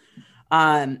dead.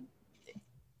 On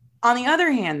the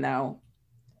other hand, though,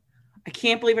 I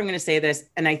can't believe I'm going to say this,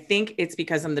 and I think it's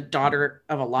because I'm the daughter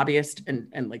of a lobbyist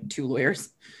and like 2 lawyers.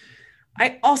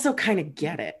 I also kind of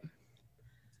get it.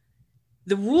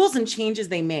 The rules and changes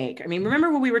they make. I mean,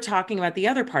 remember when we were talking about the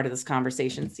other part of this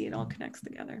conversation? See, it all connects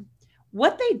together.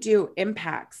 What they do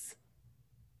impacts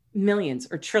millions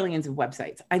or trillions of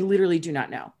websites. I literally do not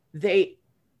know. The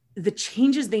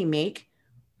changes they make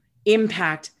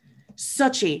impact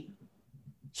such a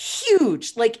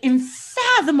huge, like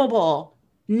unfathomable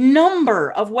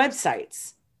number of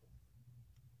websites.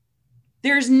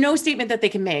 There's no statement that they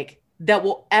can make that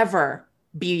will ever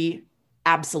be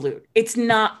absolute. It's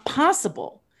not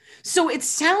possible. So it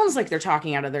sounds like they're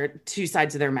talking out of their two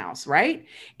sides of their mouths, right?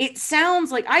 It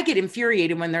sounds like I get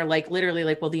infuriated when they're like literally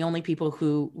like, well, the only people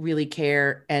who really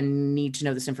care and need to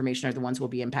know this information are the ones who will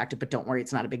be impacted, but don't worry,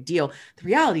 it's not a big deal. The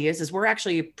reality is we're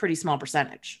actually a pretty small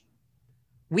percentage.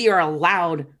 We are a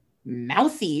loud,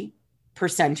 mouthy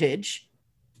percentage,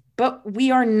 but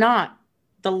we are not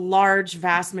the large,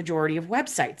 vast majority of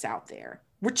websites out there.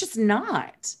 We're just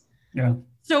not. Yeah.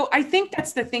 So I think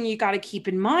that's the thing you got to keep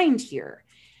in mind here.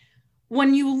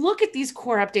 When you look at these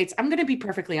core updates, I'm going to be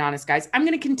perfectly honest, guys. I'm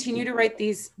going to continue to write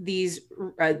these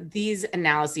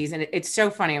analyses, and it's so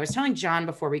funny. I was telling John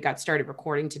before we got started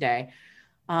recording today.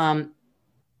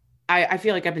 I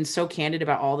feel like I've been so candid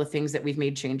about all the things that we've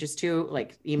made changes to,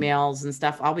 like emails and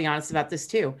stuff. I'll be honest about this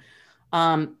too.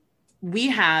 We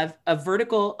have a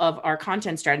vertical of our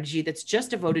content strategy that's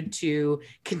just devoted to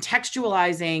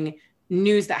contextualizing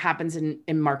news that happens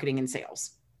in marketing and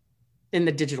sales in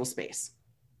the digital space.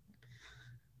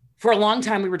 For a long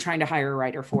time, we were trying to hire a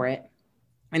writer for it.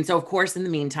 And so, of course, in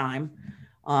the meantime,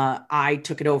 I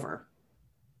took it over.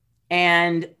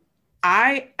 And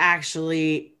I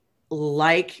actually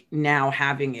like now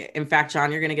having it. In fact,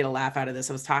 John, you're going to get a laugh out of this.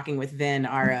 I was talking with Vin,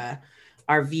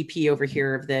 our VP over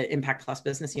here of the Impact Plus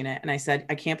business unit. And I said,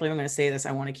 I can't believe I'm going to say this.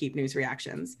 I want to keep news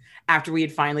reactions after we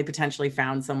had finally potentially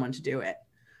found someone to do it.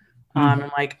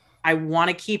 I'm like, I want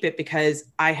to keep it because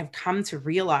I have come to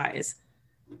realize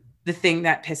the thing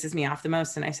that pisses me off the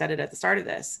most, and I said it at the start of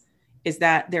this, is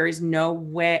that there is no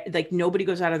way, like nobody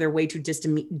goes out of their way to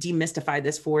demystify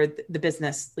this for the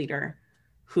business leader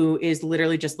who is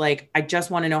literally just like, I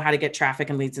just want to know how to get traffic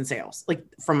and leads and sales, like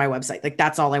from my website. Like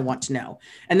that's all I want to know.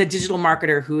 And the digital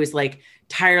marketer who is like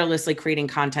tirelessly creating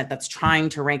content that's trying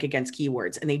to rank against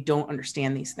keywords, and they don't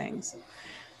understand these things.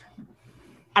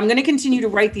 I'm going to continue to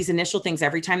write these initial things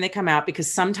every time they come out,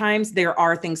 because sometimes there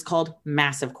are things called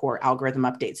massive core algorithm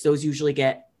updates. Those usually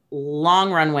get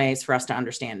long runways for us to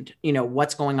understand,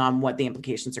 what's going on, what the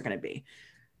implications are going to be.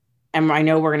 And I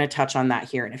know we're going to touch on that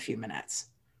here in a few minutes.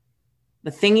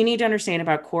 The thing you need to understand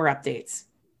about core updates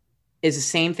is the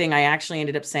same thing I actually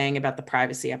ended up saying about the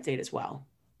privacy update as well.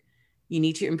 You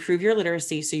need to improve your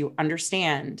literacy so you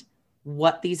understand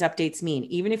what these updates mean.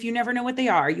 Even if you never know what they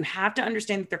are, you have to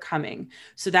understand that they're coming.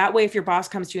 So that way, if your boss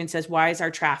comes to you and says, why is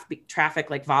our traffic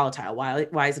like volatile?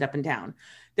 Why is it up and down?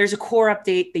 There's a core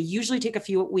update. They usually take a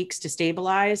few weeks to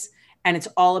stabilize, and it's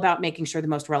all about making sure the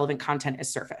most relevant content is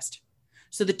surfaced.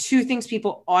 So the two things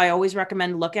I always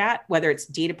recommend look at, whether it's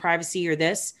data privacy or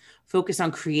this, focus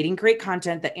on creating great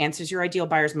content that answers your ideal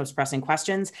buyer's most pressing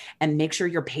questions, and make sure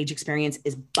your page experience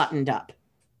is buttoned up.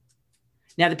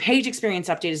 Now, the page experience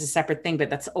update is a separate thing, but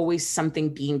that's always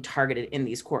something being targeted in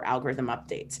these core algorithm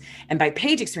updates. And by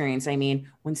page experience, I mean,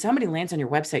 when somebody lands on your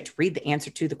website to read the answer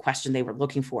to the question they were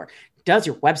looking for, does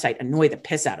your website annoy the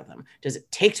piss out of them? Does it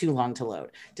take too long to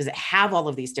load? Does it have all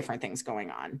of these different things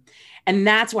going on? And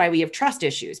that's why we have trust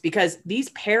issues, because these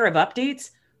pair of updates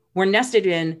were nested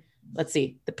in, let's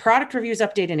see, the product reviews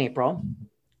update in April.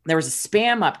 There was a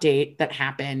spam update that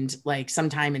happened like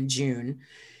sometime in June.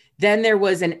 Then there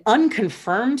was an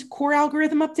unconfirmed core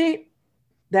algorithm update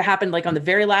that happened like on the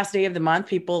very last day of the month.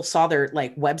 People saw their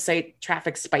like website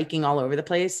traffic spiking all over the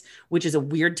place, which is a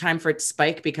weird time for it to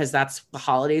spike because that's the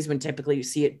holidays when typically you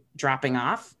see it dropping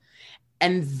off.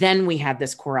 And then we had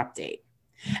this core update.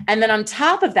 And then on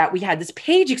top of that, we had this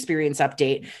page experience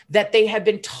update that they have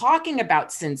been talking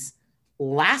about since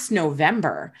last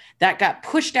November, that got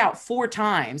pushed out 4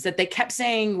 times, that they kept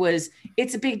saying was,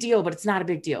 it's a big deal, but it's not a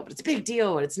big deal, but it's a big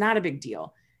deal, but it's not a big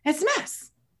deal. And it's a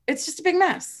mess. It's just a big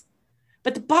mess.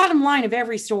 But the bottom line of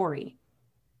every story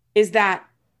is that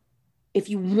if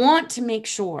you want to make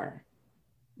sure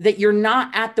that you're not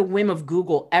at the whim of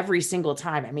Google every single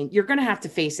time, I mean, you're going to have to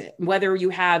face it, whether you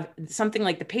have something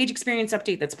like the page experience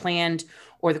update that's planned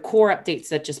or the core updates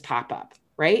that just pop up,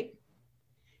 right?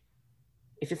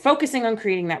 If you're focusing on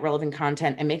creating that relevant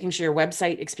content and making sure your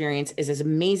website experience is as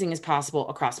amazing as possible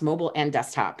across mobile and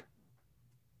desktop,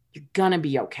 you're going to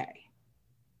be okay.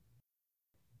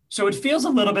 So it feels a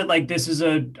little bit like this is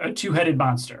a two-headed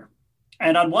monster.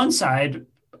 And on one side,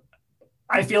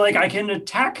 I feel like I can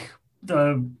attack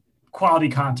the quality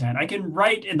content. I can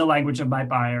write in the language of my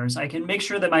buyers. I can make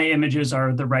sure that my images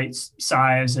are the right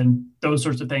size and those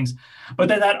sorts of things. But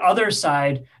then that other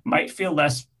side might feel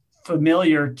less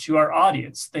familiar to our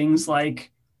audience. Things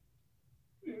like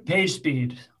page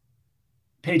speed,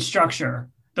 page structure,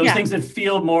 those things that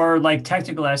feel more like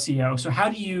technical SEO. So how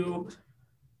do you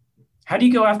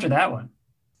go after that one?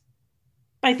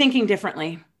 By thinking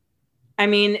differently. I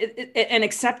mean, and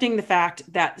accepting the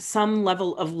fact that some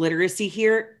level of literacy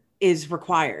here is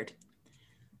required.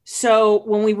 So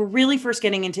when we were really first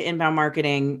getting into inbound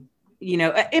marketing,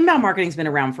 inbound marketing's been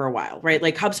around for a while, right?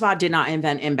 Like HubSpot did not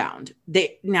invent inbound.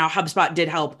 Now HubSpot did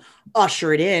help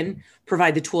usher it in,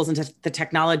 provide the tools and the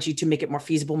technology to make it more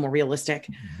feasible, more realistic,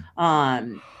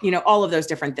 all of those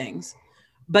different things.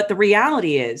 But the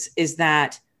reality is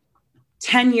that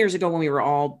 10 years ago, when we were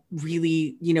all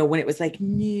really, when it was like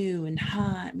new and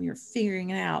hot and we were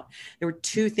figuring it out, there were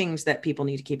two things that people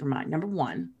need to keep in mind. Number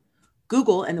one,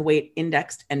 Google and the way it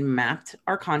indexed and mapped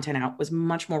our content out was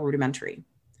much more rudimentary.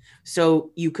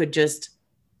 So you could just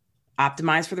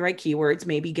optimize for the right keywords,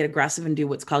 maybe get aggressive and do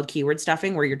what's called keyword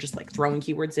stuffing, where you're just like throwing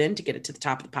keywords in to get it to the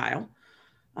top of the pile.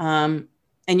 And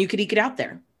you could eke it out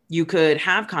there. You could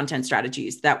have content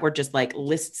strategies that were just like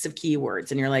lists of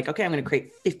keywords. And you're like, okay, I'm going to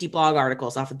create 50 blog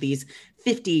articles off of these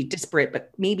 50 disparate,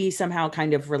 but maybe somehow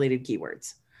kind of related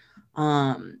keywords.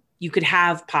 You could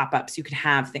have pop-ups. You could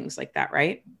have things like that,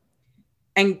 right?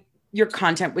 And your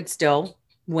content would still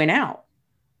win out.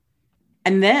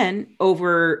 And then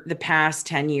over the past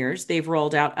 10 years, they've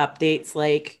rolled out updates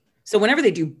like, so whenever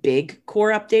they do big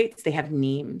core updates, they have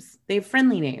names. They have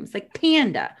friendly names like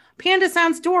Panda. Panda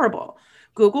sounds adorable.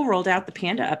 Google rolled out the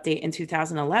Panda update in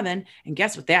 2011. And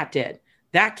guess what that did?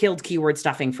 That killed keyword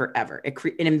stuffing forever. It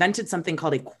invented something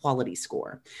called a quality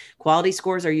score. Quality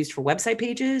scores are used for website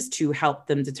pages to help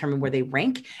them determine where they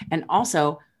rank, and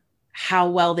also how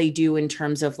well they do in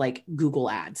terms of like Google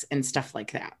ads and stuff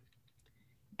like that.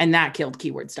 And that killed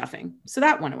keyword stuffing. So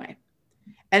that went away.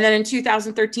 And then in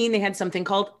 2013, they had something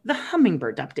called the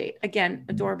Hummingbird update. Again,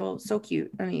 adorable, so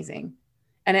cute, amazing.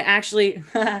 And it actually,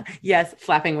 yes,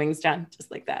 flapping wings, John,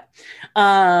 just like that.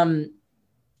 And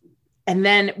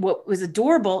then what was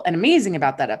adorable and amazing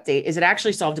about that update is it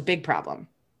actually solved a big problem,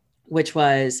 which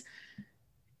was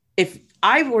if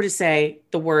I were to say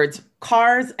the words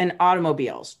cars and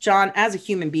automobiles, John, as a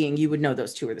human being, you would know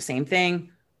those two are the same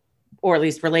thing, or at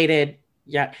least related.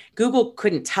 Yeah. Google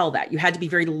couldn't tell that. You had to be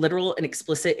very literal and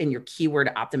explicit in your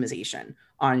keyword optimization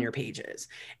on your pages.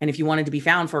 And if you wanted to be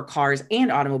found for cars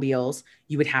and automobiles,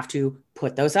 you would have to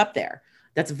put those up there.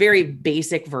 That's a very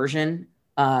basic version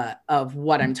of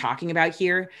what I'm talking about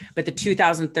here. But the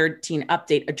 2013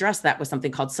 update addressed that with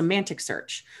something called semantic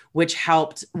search, which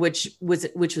was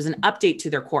an update to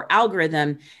their core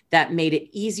algorithm that made it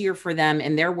easier for them,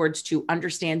 in their words, to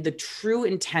understand the true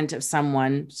intent of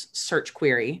someone's search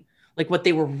query, like what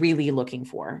they were really looking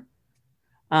for.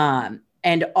 And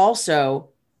also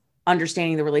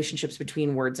understanding the relationships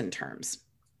between words and terms.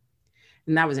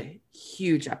 And that was a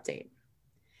huge update.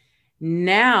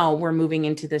 Now we're moving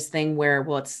into this thing where,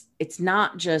 well, it's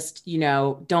not just,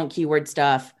 don't keyword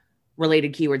stuff,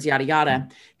 related keywords, yada, yada.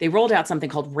 They rolled out something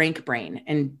called RankBrain.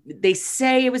 And they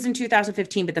say it was in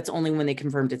 2015, but that's only when they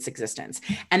confirmed its existence.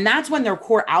 And that's when their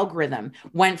core algorithm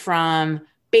went from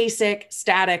basic,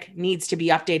 static, needs to be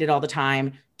updated all the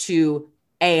time, to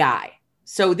AI.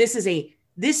 So this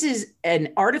is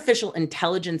an artificial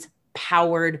intelligence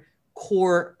powered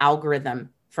core algorithm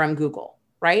from Google,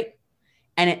 right?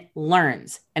 And it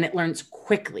learns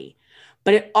quickly,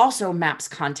 but it also maps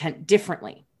content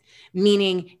differently.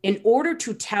 Meaning, in order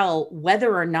to tell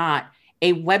whether or not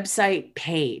a website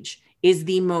page is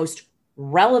the most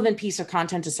relevant piece of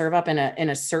content to serve up in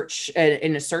a search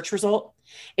result,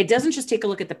 it doesn't just take a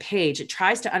look at the page. It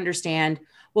tries to understand,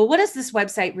 well, what is this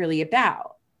website really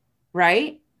about,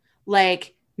 right?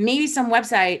 Like maybe some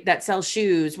website that sells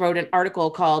shoes wrote an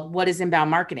article called "What is Inbound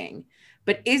Marketing?"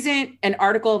 But isn't an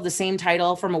article of the same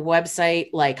title from a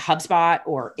website like HubSpot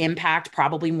or Impact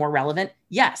probably more relevant?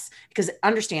 Yes, because it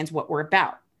understands what we're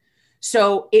about.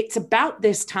 So it's about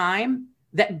this time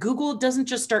that Google doesn't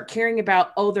just start caring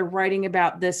about, oh, they're writing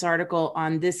about this article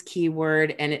on this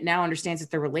keyword, and it now understands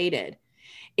that they're related.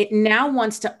 It now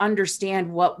wants to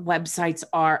understand what websites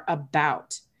are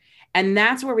about. And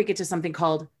that's where we get to something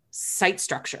called site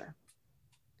structure.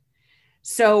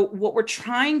 So what we're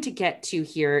trying to get to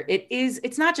here,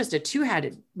 it's not just a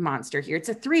two-headed monster here, it's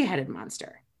a three-headed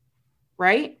monster,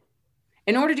 right?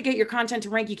 In order to get your content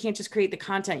to rank, you can't just create the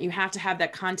content. You have to have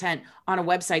that content on a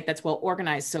website that's well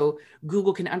organized so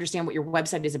Google can understand what your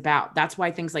website is about. That's why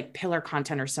things like pillar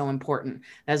content are so important.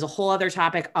 That's a whole other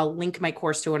topic. I'll link my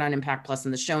course to it on Impact Plus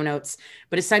in the show notes.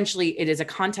 But essentially, it is a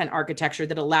content architecture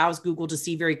that allows Google to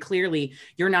see very clearly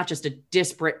you're not just a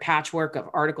disparate patchwork of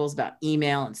articles about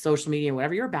email and social media and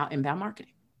whatever. You're about inbound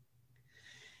marketing.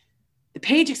 The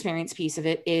page experience piece of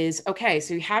it is, okay,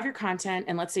 so you have your content,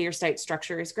 and let's say your site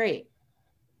structure is great.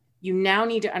 You now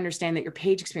need to understand that your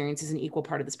page experience is an equal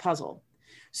part of this puzzle.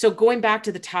 So going back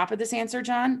to the top of this answer,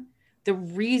 John, The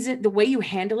way you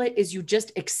handle it is you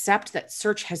just accept that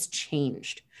search has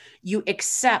changed. You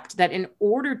accept that in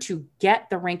order to get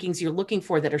the rankings you're looking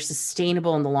for that are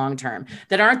sustainable in the long term,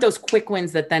 that aren't those quick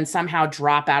wins that then somehow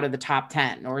drop out of the top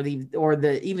 10 or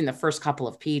even the first couple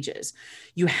of pages,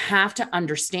 you have to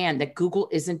understand that Google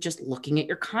isn't just looking at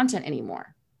your content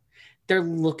anymore. They're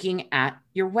looking at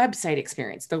your website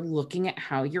experience. They're looking at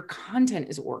how your content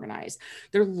is organized.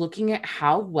 They're looking at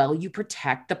how well you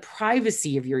protect the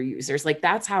privacy of your users. Like,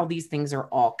 that's how these things are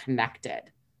all connected.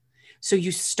 So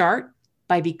you start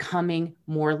by becoming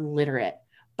more literate,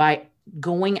 by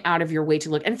going out of your way to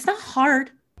look. And it's not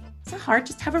hard. It's not hard.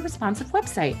 Just have a responsive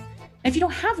website. And if you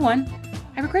don't have one,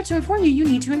 I regret to inform you, you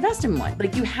need to invest in one.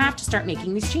 Like, you have to start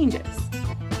making these changes.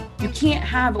 You can't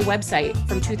have a website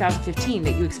from 2015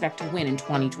 that you expect to win in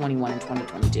 2021 and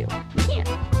 2022. You can't.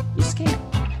 You just can't.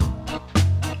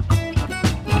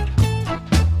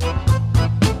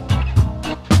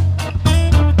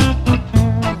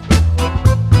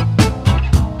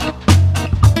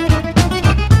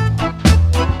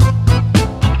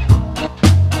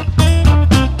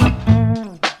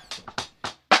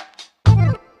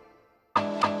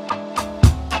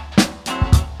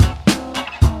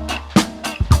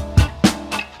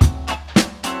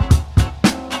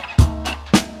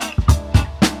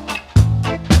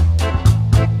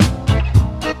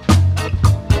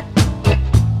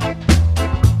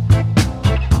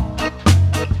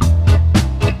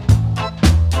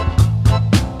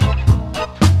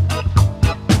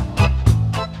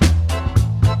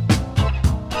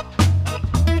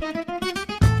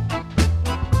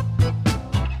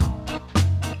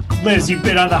 Liz, you've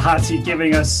been on the hot seat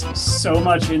giving us so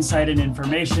much insight and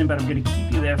information, but I'm going to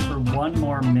keep you there for one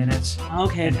more minute.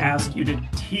 Okay. And ask you to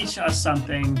teach us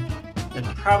something that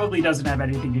probably doesn't have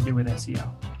anything to do with SEO.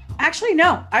 Actually,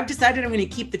 no. I've decided I'm going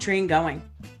to keep the train going.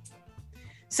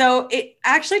 So it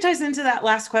actually ties into that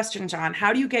last question, John.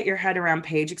 How do you get your head around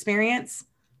page experience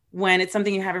when it's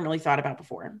something you haven't really thought about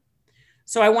before?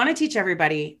 So I want to teach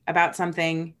everybody about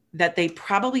something that they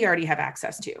probably already have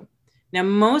access to. Now,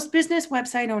 most business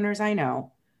website owners I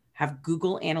know have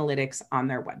Google Analytics on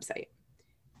their website.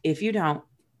 If you don't,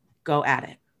 go at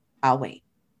it. I'll wait.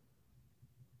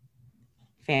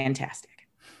 Fantastic.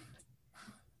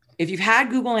 If you've had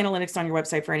Google Analytics on your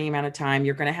website for any amount of time,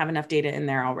 you're going to have enough data in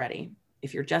there already.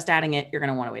 If you're just adding it, you're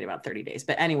going to want to wait about 30 days.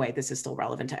 But anyway, this is still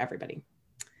relevant to everybody.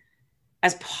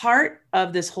 As part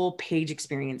of this whole page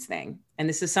experience thing, and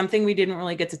this is something we didn't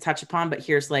really get to touch upon, but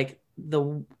here's like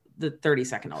the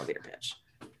 30-second elevator pitch.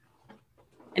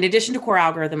 In addition to core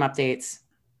algorithm updates,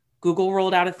 Google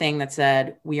rolled out a thing that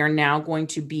said, we are now going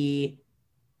to be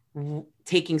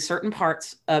taking certain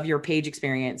parts of your page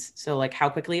experience. So like how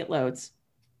quickly it loads,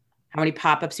 how many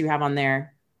pop-ups you have on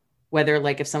there, whether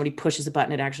like if somebody pushes a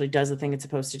button, it actually does the thing it's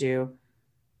supposed to do,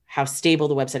 how stable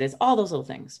the website is, all those little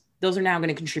things. Those are now going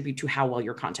to contribute to how well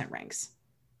your content ranks.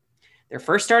 They're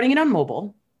first starting it on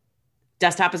mobile.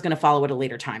 Desktop is going to follow at a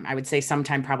later time. I would say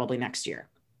sometime probably next year.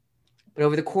 But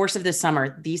over the course of this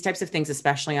summer, these types of things,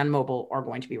 especially on mobile, are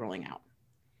going to be rolling out.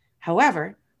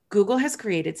 However, Google has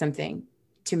created something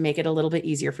to make it a little bit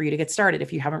easier for you to get started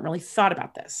if you haven't really thought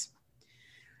about this.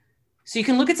 So you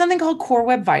can look at something called Core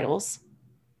Web Vitals,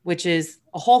 which is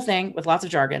a whole thing with lots of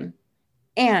jargon.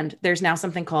 And there's now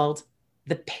something called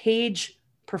the Page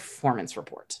Performance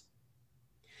Report.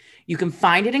 You can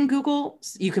find it in Google.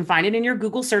 You can find it in your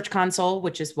Google Search Console,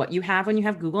 which is what you have when you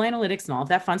have Google Analytics and all of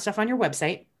that fun stuff on your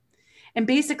website. And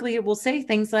basically it will say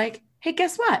things like, hey,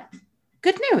 guess what?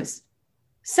 Good news.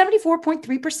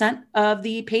 74.3% of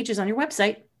the pages on your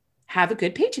website have a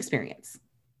good page experience.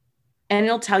 And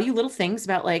it'll tell you little things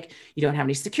about like, you don't have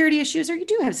any security issues or you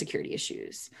do have security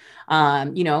issues.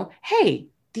 Hey,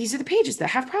 these are the pages that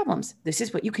have problems. This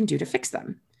is what you can do to fix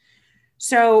them.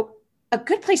 So a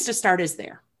good place to start is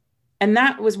there. And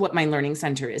that was what my learning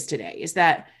center is today, is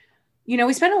that,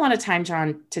 we spent a lot of time,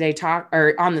 John, today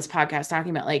on this podcast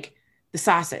talking about like the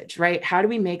sausage, right? How do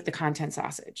we make the content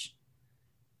sausage?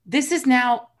 This is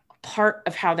now part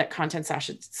of how that content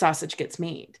sausage gets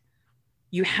made.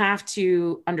 You have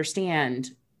to understand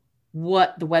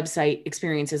what the website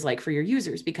experience is like for your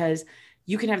users, because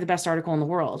you can have the best article in the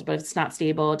world, but it's not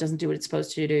stable. It doesn't do what it's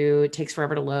supposed to do. It takes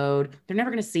forever to load. They're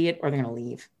never going to see it, or they're going to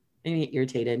leave. They're going to get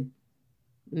irritated.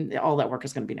 All that work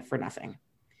is going to be for nothing.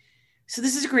 So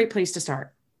this is a great place to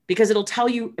start, because it'll tell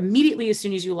you immediately as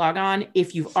soon as you log on,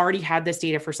 if you've already had this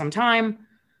data for some time,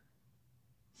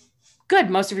 good,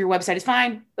 most of your website is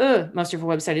fine. Most of your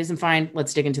website isn't fine.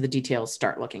 Let's dig into the details,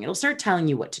 start looking. It'll start telling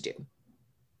you what to do.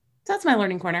 So that's my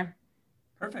learning corner.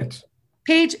 Perfect.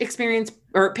 Page experience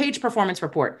or page performance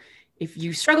report. If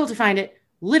you struggle to find it,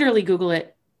 literally Google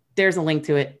it. There's a link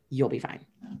to it. You'll be fine.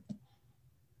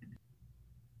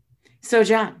 So,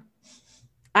 John,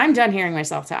 I'm done hearing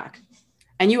myself talk.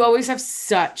 And you always have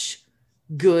such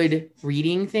good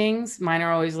reading things. Mine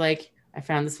are always like, I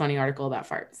found this funny article about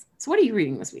farts. So what are you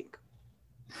reading this week?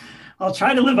 I'll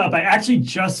try to live up. I actually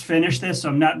just finished this, so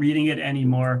I'm not reading it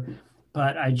anymore.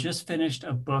 But I just finished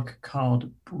a book called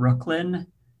Brooklyn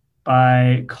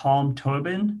by Colm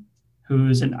Tobin,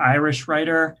 who's an Irish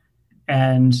writer.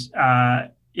 And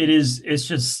it's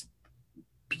just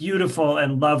beautiful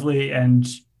and lovely and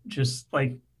just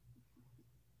like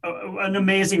an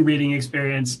amazing reading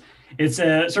experience. It's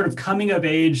a sort of coming of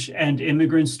age and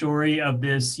immigrant story of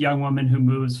this young woman who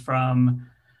moves from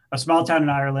a small town in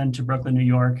Ireland to Brooklyn, New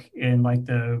York in like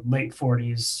the late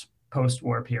 40s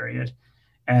post-war period.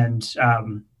 And,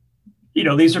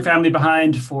 leaves her family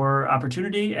behind for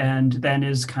opportunity, and then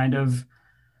is kind of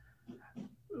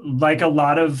like a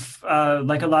lot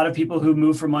of people who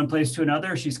move from one place to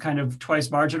another. She's kind of twice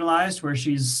marginalized, where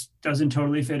she's doesn't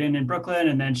totally fit in Brooklyn,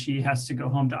 and then she has to go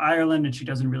home to Ireland, and she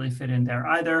doesn't really fit in there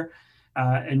either.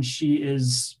 And she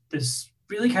is this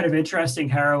really kind of interesting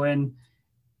heroine,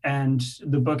 and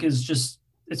the book is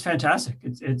it's fantastic.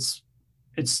 It's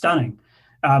stunning.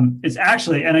 It's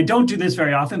actually, and I don't do this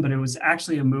very often, but it was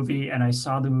actually a movie, and I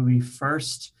saw the movie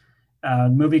first.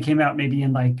 The movie came out maybe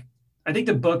in I think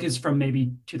the book is from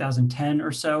maybe 2010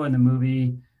 or so, and the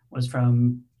movie was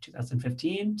from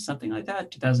 2015, something like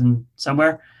that, 2000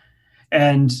 somewhere.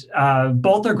 And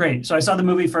both are great. So I saw the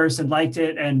movie first and liked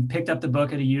it, and picked up the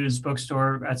book at a used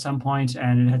bookstore at some point,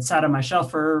 and it had sat on my shelf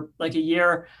for like a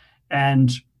year,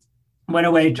 and went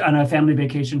away on a family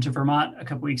vacation to Vermont a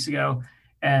couple weeks ago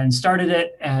and started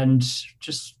it, and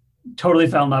just totally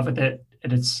fell in love with it.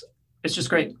 And it's just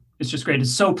great. It's just great.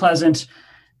 It's so pleasant.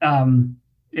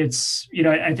 It's,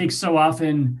 I think so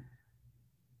often,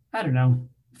 I don't know,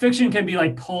 fiction can be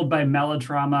like pulled by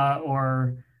melodrama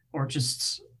or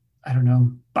just, I don't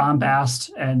know,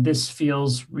 bombast. And this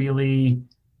feels really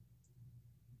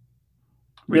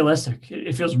realistic.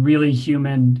 It feels really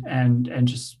human and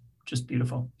just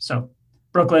beautiful. So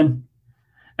Brooklyn,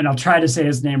 and I'll try to say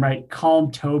his name right,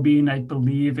 Colm Tobin, I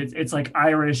believe. It's like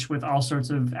Irish with all sorts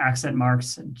of accent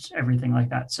marks and everything like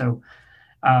that. So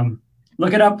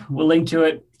look it up. We'll link to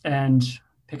it and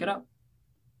pick it up.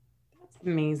 That's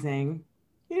amazing.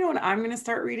 You know what I'm going to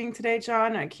start reading today,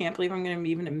 John? I can't believe I'm going to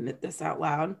even admit this out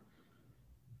loud,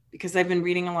 because I've been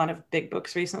reading a lot of big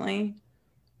books recently.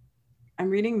 I'm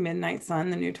reading Midnight Sun,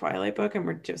 the new Twilight book, and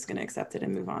we're just going to accept it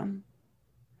and move on.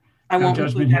 I won't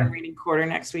include that reading quarter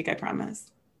next week, I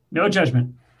promise. No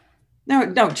judgment.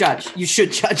 No, judge. You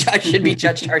should judge. I should be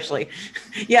judged harshly.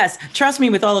 Yes, trust me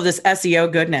with all of this SEO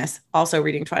goodness. Also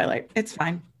reading Twilight. It's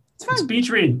fine. It's beach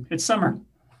read. It's summer.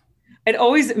 It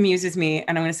always amuses me,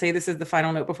 and I'm going to say this is the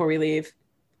final note before we leave.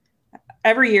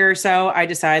 Every year or so, I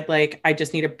decide I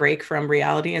just need a break from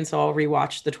reality, and so I'll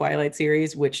rewatch the Twilight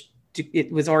series, which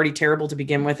it was already terrible to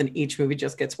begin with, and each movie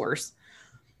just gets worse.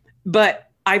 But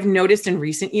I've noticed in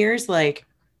recent years,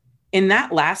 in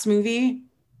that last movie,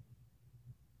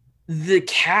 the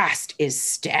cast is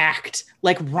stacked.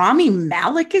 Rami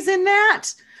Malek is in that.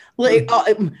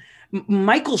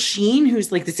 Michael Sheen, who's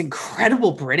this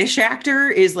incredible British actor,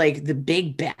 is the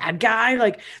big bad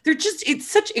guy.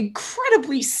 It's such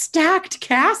incredibly stacked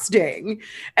casting.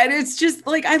 And it's just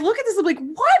I look at this, I'm like,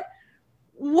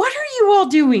 what are you all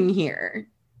doing here?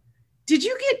 Did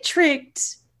you get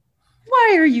tricked?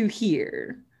 Why are you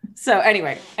here? So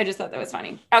anyway, I just thought that was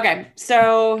funny. Okay.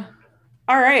 So,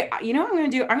 all right. You know what I'm going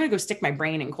to do? I'm going to go stick my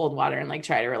brain in cold water and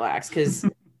try to relax. Cause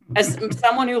as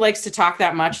someone who likes to talk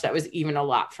that much, that was even a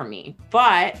lot for me,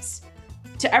 but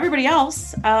to everybody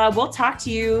else, we'll talk to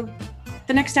you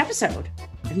the next episode.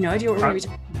 I have no idea what we're going to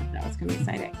be talking about. It's going to be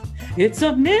exciting. It's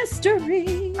a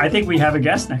mystery. I think we have a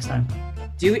guest next time.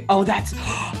 Do we? Oh,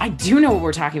 I do know what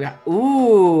we're talking about.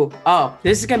 Ooh. Oh,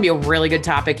 this is going to be a really good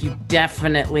topic. You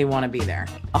definitely want to be there.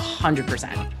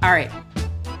 100%. All right.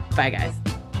 Bye, guys.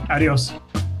 Adios.